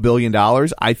them to $1 billion.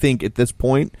 I think at this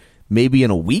point, maybe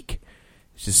in a week,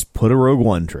 just put a Rogue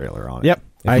One trailer on it. Yep.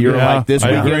 You're like, this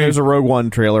weekend there's a Rogue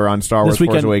One trailer on Star Wars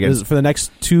Force Awakens. For the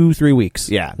next 2-3 weeks.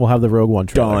 Yeah. We'll have the Rogue One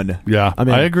trailer. Done. Yeah,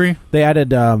 I agree. They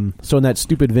added, so in that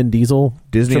stupid Vin Diesel...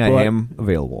 Disney, I am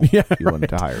available if you want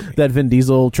to hire me. That Vin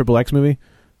Diesel XXX movie,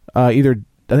 I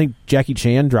think Jackie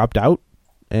Chan dropped out,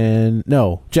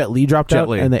 Jet Li dropped out,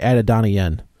 and they added Donnie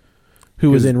Yen, who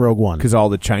was in Rogue One. Because all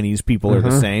the Chinese people are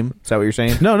the same? Is that what you're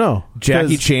saying? No.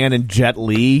 Jackie Chan and Jet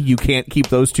Li, you can't keep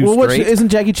those two straight? Isn't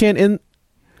Jackie Chan in...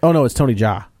 Oh, no, it's Tony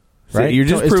Jaa. Right? So you're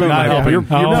just proving my point. You're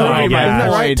proving my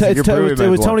point. It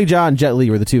was Tony Jaa and Jet Li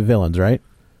were the 2 villains, right?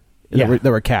 Yeah. That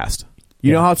were cast.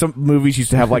 You know how some movies used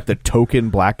to have like the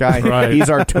token black guy? Right. He's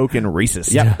our token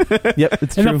racist. Yep,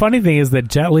 it's and true. the funny thing is that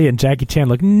Jet Li and Jackie Chan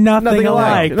look nothing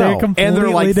alike. No. They're completely And they're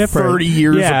like different. 30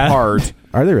 years apart.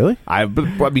 Are they really? I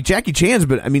mean, Jackie Chan's,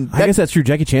 but I mean, I guess that's true.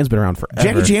 Jackie Chan's been around forever.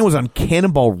 Jackie Chan was on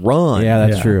Cannonball Run. Yeah,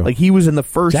 that's true. Like he was in the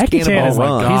first Jackie Chan Cannonball is like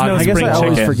Run. God. He's no I guess spring I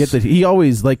always chicken. forget that he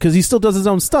always because he still does his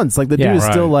own stunts. Like the dude is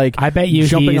still like I bet you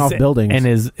jumping he's off buildings and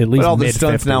is at least But all the mid-50s.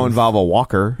 stunts now involve a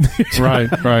walker. Right.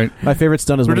 My favorite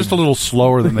stunt is We're when just a little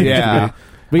slower than they used to be.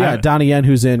 But yeah, Donnie Yen,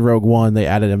 who's in Rogue One, they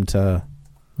added him to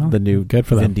the new good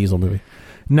for Vin them. Diesel movie.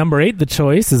 Number 8, The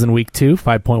Choice, is in week 2,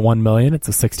 5.1 million. It's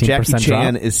a 16% Jackie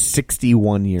Chan drop. is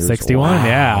 61 years 61, old.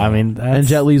 yeah. I mean, And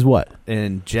Jet Li's what?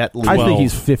 And Jet Li. I think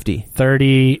he's 50.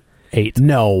 38.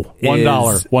 No.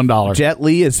 $1. Jet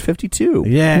Li is 52.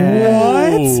 Yeah.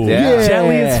 What? Yeah. Jet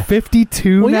Li is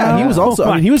 52 Well, now? yeah, he was also.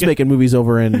 Oh I mean, he was my making movies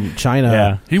over in China.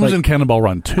 Yeah. He was in Cannonball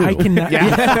Run too. I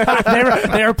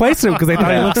cannot. They replaced him because they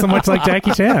thought he looked so much like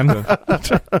Jackie Chan.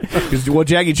 Well,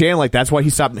 Jackie Chan, like that's why he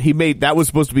stopped. He made that was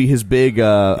supposed to be his big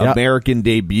American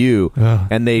debut,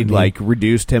 and they like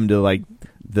reduced him to like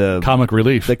the comic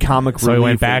relief. The comic So he relief.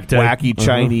 went back to wacky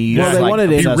Chinese. Well, they like,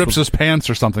 wanted he it. rips his pants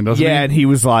or something, doesn't he? Yeah, and he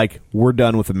was like, "We're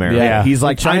done with America." Yeah. He's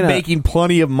like, China- "I'm making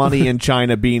plenty of money in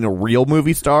China being a real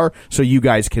movie star, so you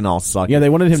guys can all suck." Yeah, they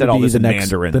wanted him Said to all be this the in next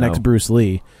Mandarin, next though. Bruce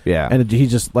Lee. Yeah. And he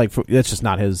just like that's just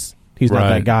not his. He's not Right.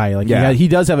 that guy. Like Yeah. he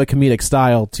does have a comedic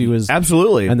style to his.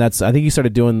 Absolutely, And that's I think he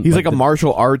started doing. he's like a the-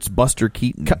 martial arts Buster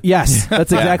Keaton. Yes,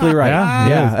 that's exactly right.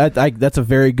 Yeah. That's a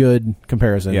very good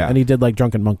comparison. Yeah. And he did like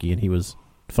Drunken Monkey, and he was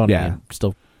funny Yeah. and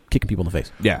still kicking people in the face.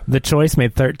 Yeah, The Choice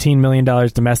made $13 million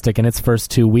domestic in its first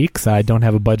 2 weeks. I don't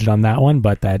have a budget on that one,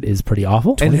 but that is pretty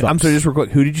awful. and $20. I'm sorry, just real quick,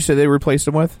 who did you say they replaced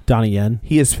him with? Donnie Yen.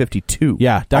 He is 52.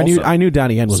 Yeah, also. I knew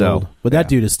Donnie Yen was So, old, but that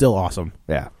dude is still awesome.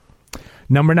 Yeah.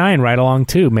 Number 9, Ride Along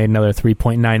 2, made another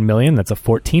 $3.9 million. That's a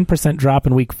 14% drop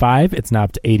in week 5. It's now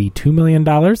up to $82 million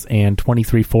and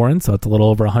 23 foreign, so it's a little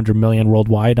over $100 million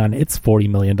worldwide on its $40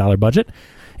 million budget.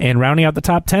 And rounding out the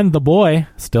top 10, The Boy,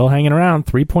 still hanging around,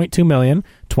 $3.2 million,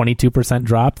 22%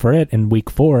 drop for it in week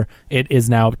 4. It is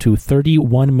now up to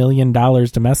 $31 million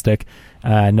domestic.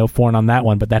 No foreign on that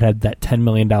one, but that had that $10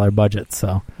 million budget. So,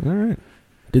 All right,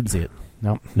 didn't see it.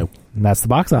 nope. And that's the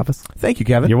box office. Thank you,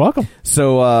 Kevin. You're welcome.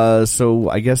 So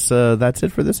I guess that's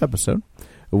it for this episode.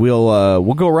 We'll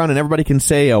go around and everybody can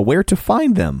say where to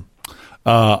find them.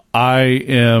 I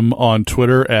am on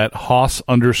Twitter at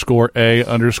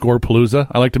Hoss_A_Palooza.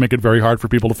 I like to make it very hard for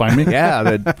people to find me.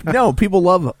 Yeah, no, people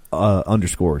love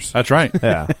underscores. That's right.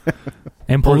 Yeah,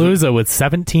 And Palooza with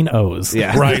 17 O's.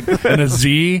 yeah, Right. And a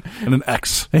Z and an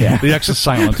X. Yeah. The X is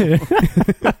silent.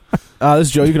 This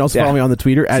is Joe. You can also follow me on the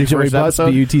Twitter at See, Joey first Butts,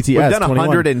 episode? BUTTS. We've done 21.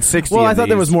 160 Well, I of thought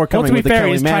there was these. more Well, coming to be with the fair,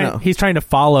 Kelly he's trying to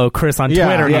follow Chris on Yeah,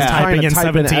 Twitter. And yeah. he's typing in Trying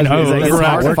to type in 17 as O's. he's- It's not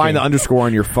hard to working. find the underscore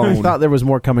on your I phone. thought there was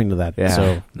more coming to that. Yeah.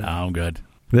 So No, I'm good.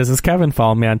 This is Kevin.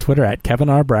 Follow me on Twitter at Kevin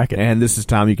R. Brackett. And this is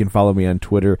Tom. You can follow me on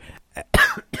Twitter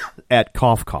at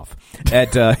cough cough.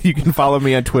 You can follow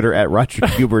me on Twitter at Roger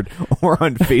Kubert or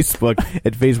on Facebook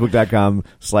at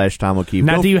facebook.com/Tom O'Keefe.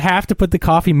 Now, do you have to put the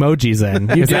cough emojis in?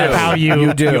 Is that how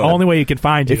you do? The only way you can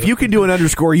find you. If you can do an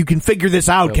underscore, you can figure this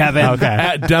out, Kevin. Okay.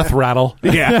 At Death Rattle.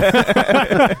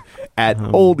 Yeah. At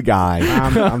old guy.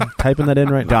 I'm typing that in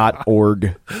right now.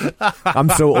 .org. I'm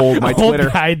so old. My Twitter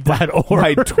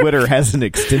has an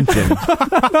extension.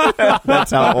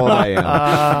 That's how old I am.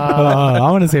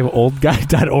 I want to say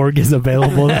oldguy.org is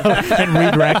available now and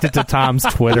redirect it to Tom's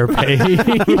Twitter page.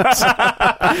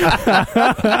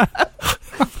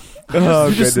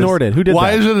 Who just snorted? Who did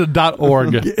Why that? is it a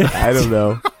 .org? I don't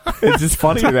know. It's just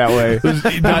funny that way.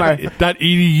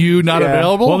 .edu not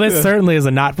available? Well, this certainly is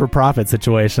a not-for-profit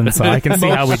situation, so I can see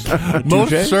how we...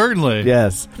 Most certainly.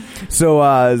 Yes. So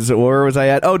where was I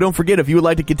at? Oh, don't forget, if you would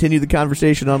like to continue the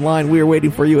conversation online, we are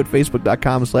waiting for you at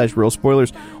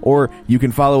facebook.com/realspoilers, or you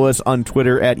can follow us on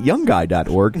Twitter at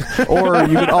youngguy.org, or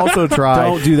you can also try...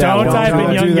 Don't do that. Don't type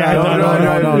in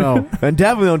youngguy.org. No. And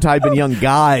definitely don't type in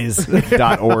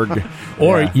youngguys.org.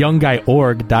 Or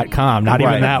youngguyorg.com. Not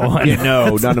even that one. Yeah,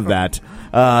 no, none of that.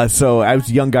 So I was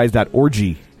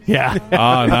youngguys.org. Yeah.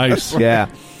 Ah, nice. Yeah.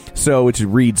 So, which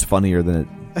reads funnier than it.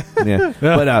 Yeah.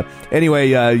 But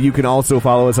anyway, you can also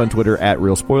follow us on Twitter at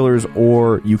Real Spoilers,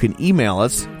 or you can email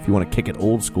us if you want to kick it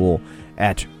old school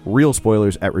at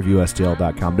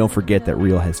realspoilers@reviewstl.com. Don't forget that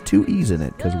Real has 2 E's in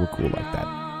it because we're cool like that.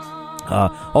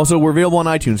 Also, we're available on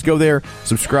iTunes. Go there,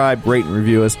 subscribe, rate, and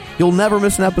review us. You'll never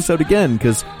miss an episode again,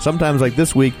 because sometimes, like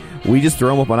this week, we just throw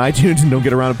them up on iTunes and don't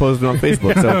get around to posting them on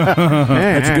Facebook. So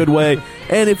that's a good way.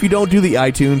 And if you don't do the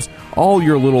iTunes, all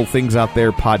your little things out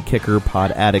there, Podkicker,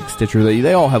 Pod Addict, Stitcher,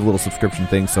 they all have little subscription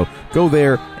things. So go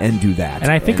there and do that.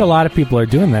 And I think a lot of people are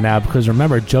doing that now, because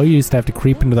remember, Joe used to have to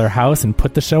creep into their house and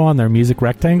put the show on their music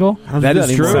rectangle. That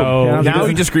is true. So now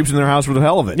he just creeps in their house for the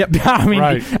hell of it. Yep. He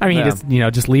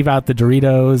just leave out the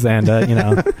Doritos and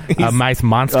a nice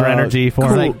Monster Energy for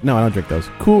him. No, I don't drink those.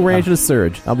 Cool Ranch and a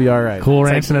Surge. I'll be all right. Cool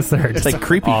Ranch and a Surge. It's like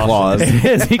Creepy Claus. It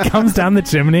is. He comes down the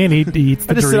chimney and he eats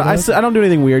the Doritos. I don't do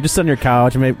anything weird. Just sit on your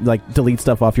couch and maybe delete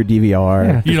stuff off your DVR.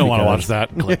 Yeah. You don't want to watch that.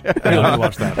 You don't want to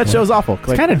watch that. That show's awful.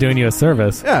 It's kind of doing you a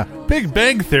service. Yeah. Big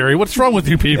Bang Theory. What's wrong with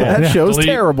you people? Yeah, that show's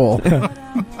terrible.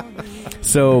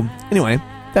 So anyway,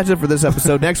 that's it for this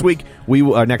episode. Next episode,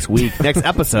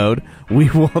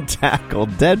 we will tackle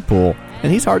Deadpool,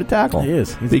 and he's hard to tackle. He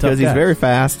is. Because he's very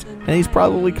fast, and he's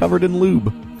probably covered in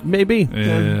lube. Maybe.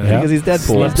 Because he's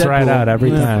Deadpool. Slips right out every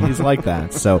time. He's like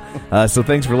that. So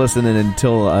thanks for listening, and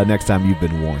until next time, you've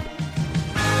been warned.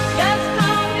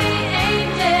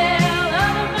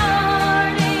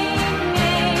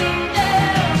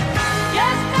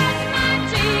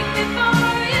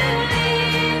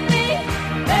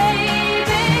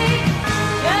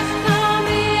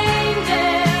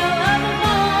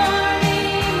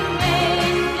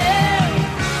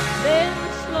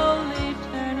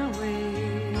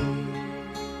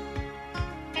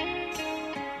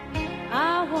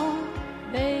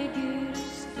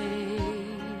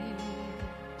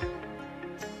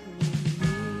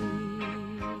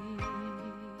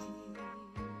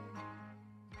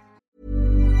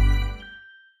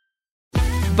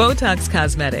 Botox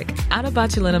Cosmetic,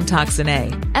 out-of-botulinum toxin A,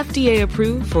 FDA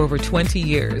approved for over 20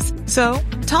 years. So,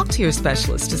 talk to your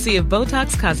specialist to see if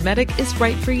Botox Cosmetic is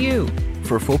right for you.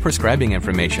 For full prescribing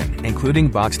information, including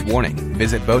boxed warning,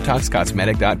 visit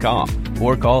BotoxCosmetic.com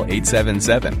or call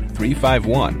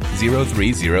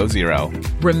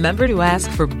 877-351-0300. Remember to ask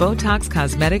for Botox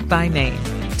Cosmetic by name.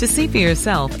 To see for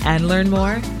yourself and learn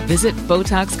more, visit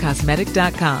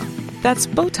BotoxCosmetic.com. That's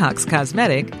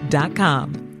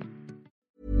BotoxCosmetic.com.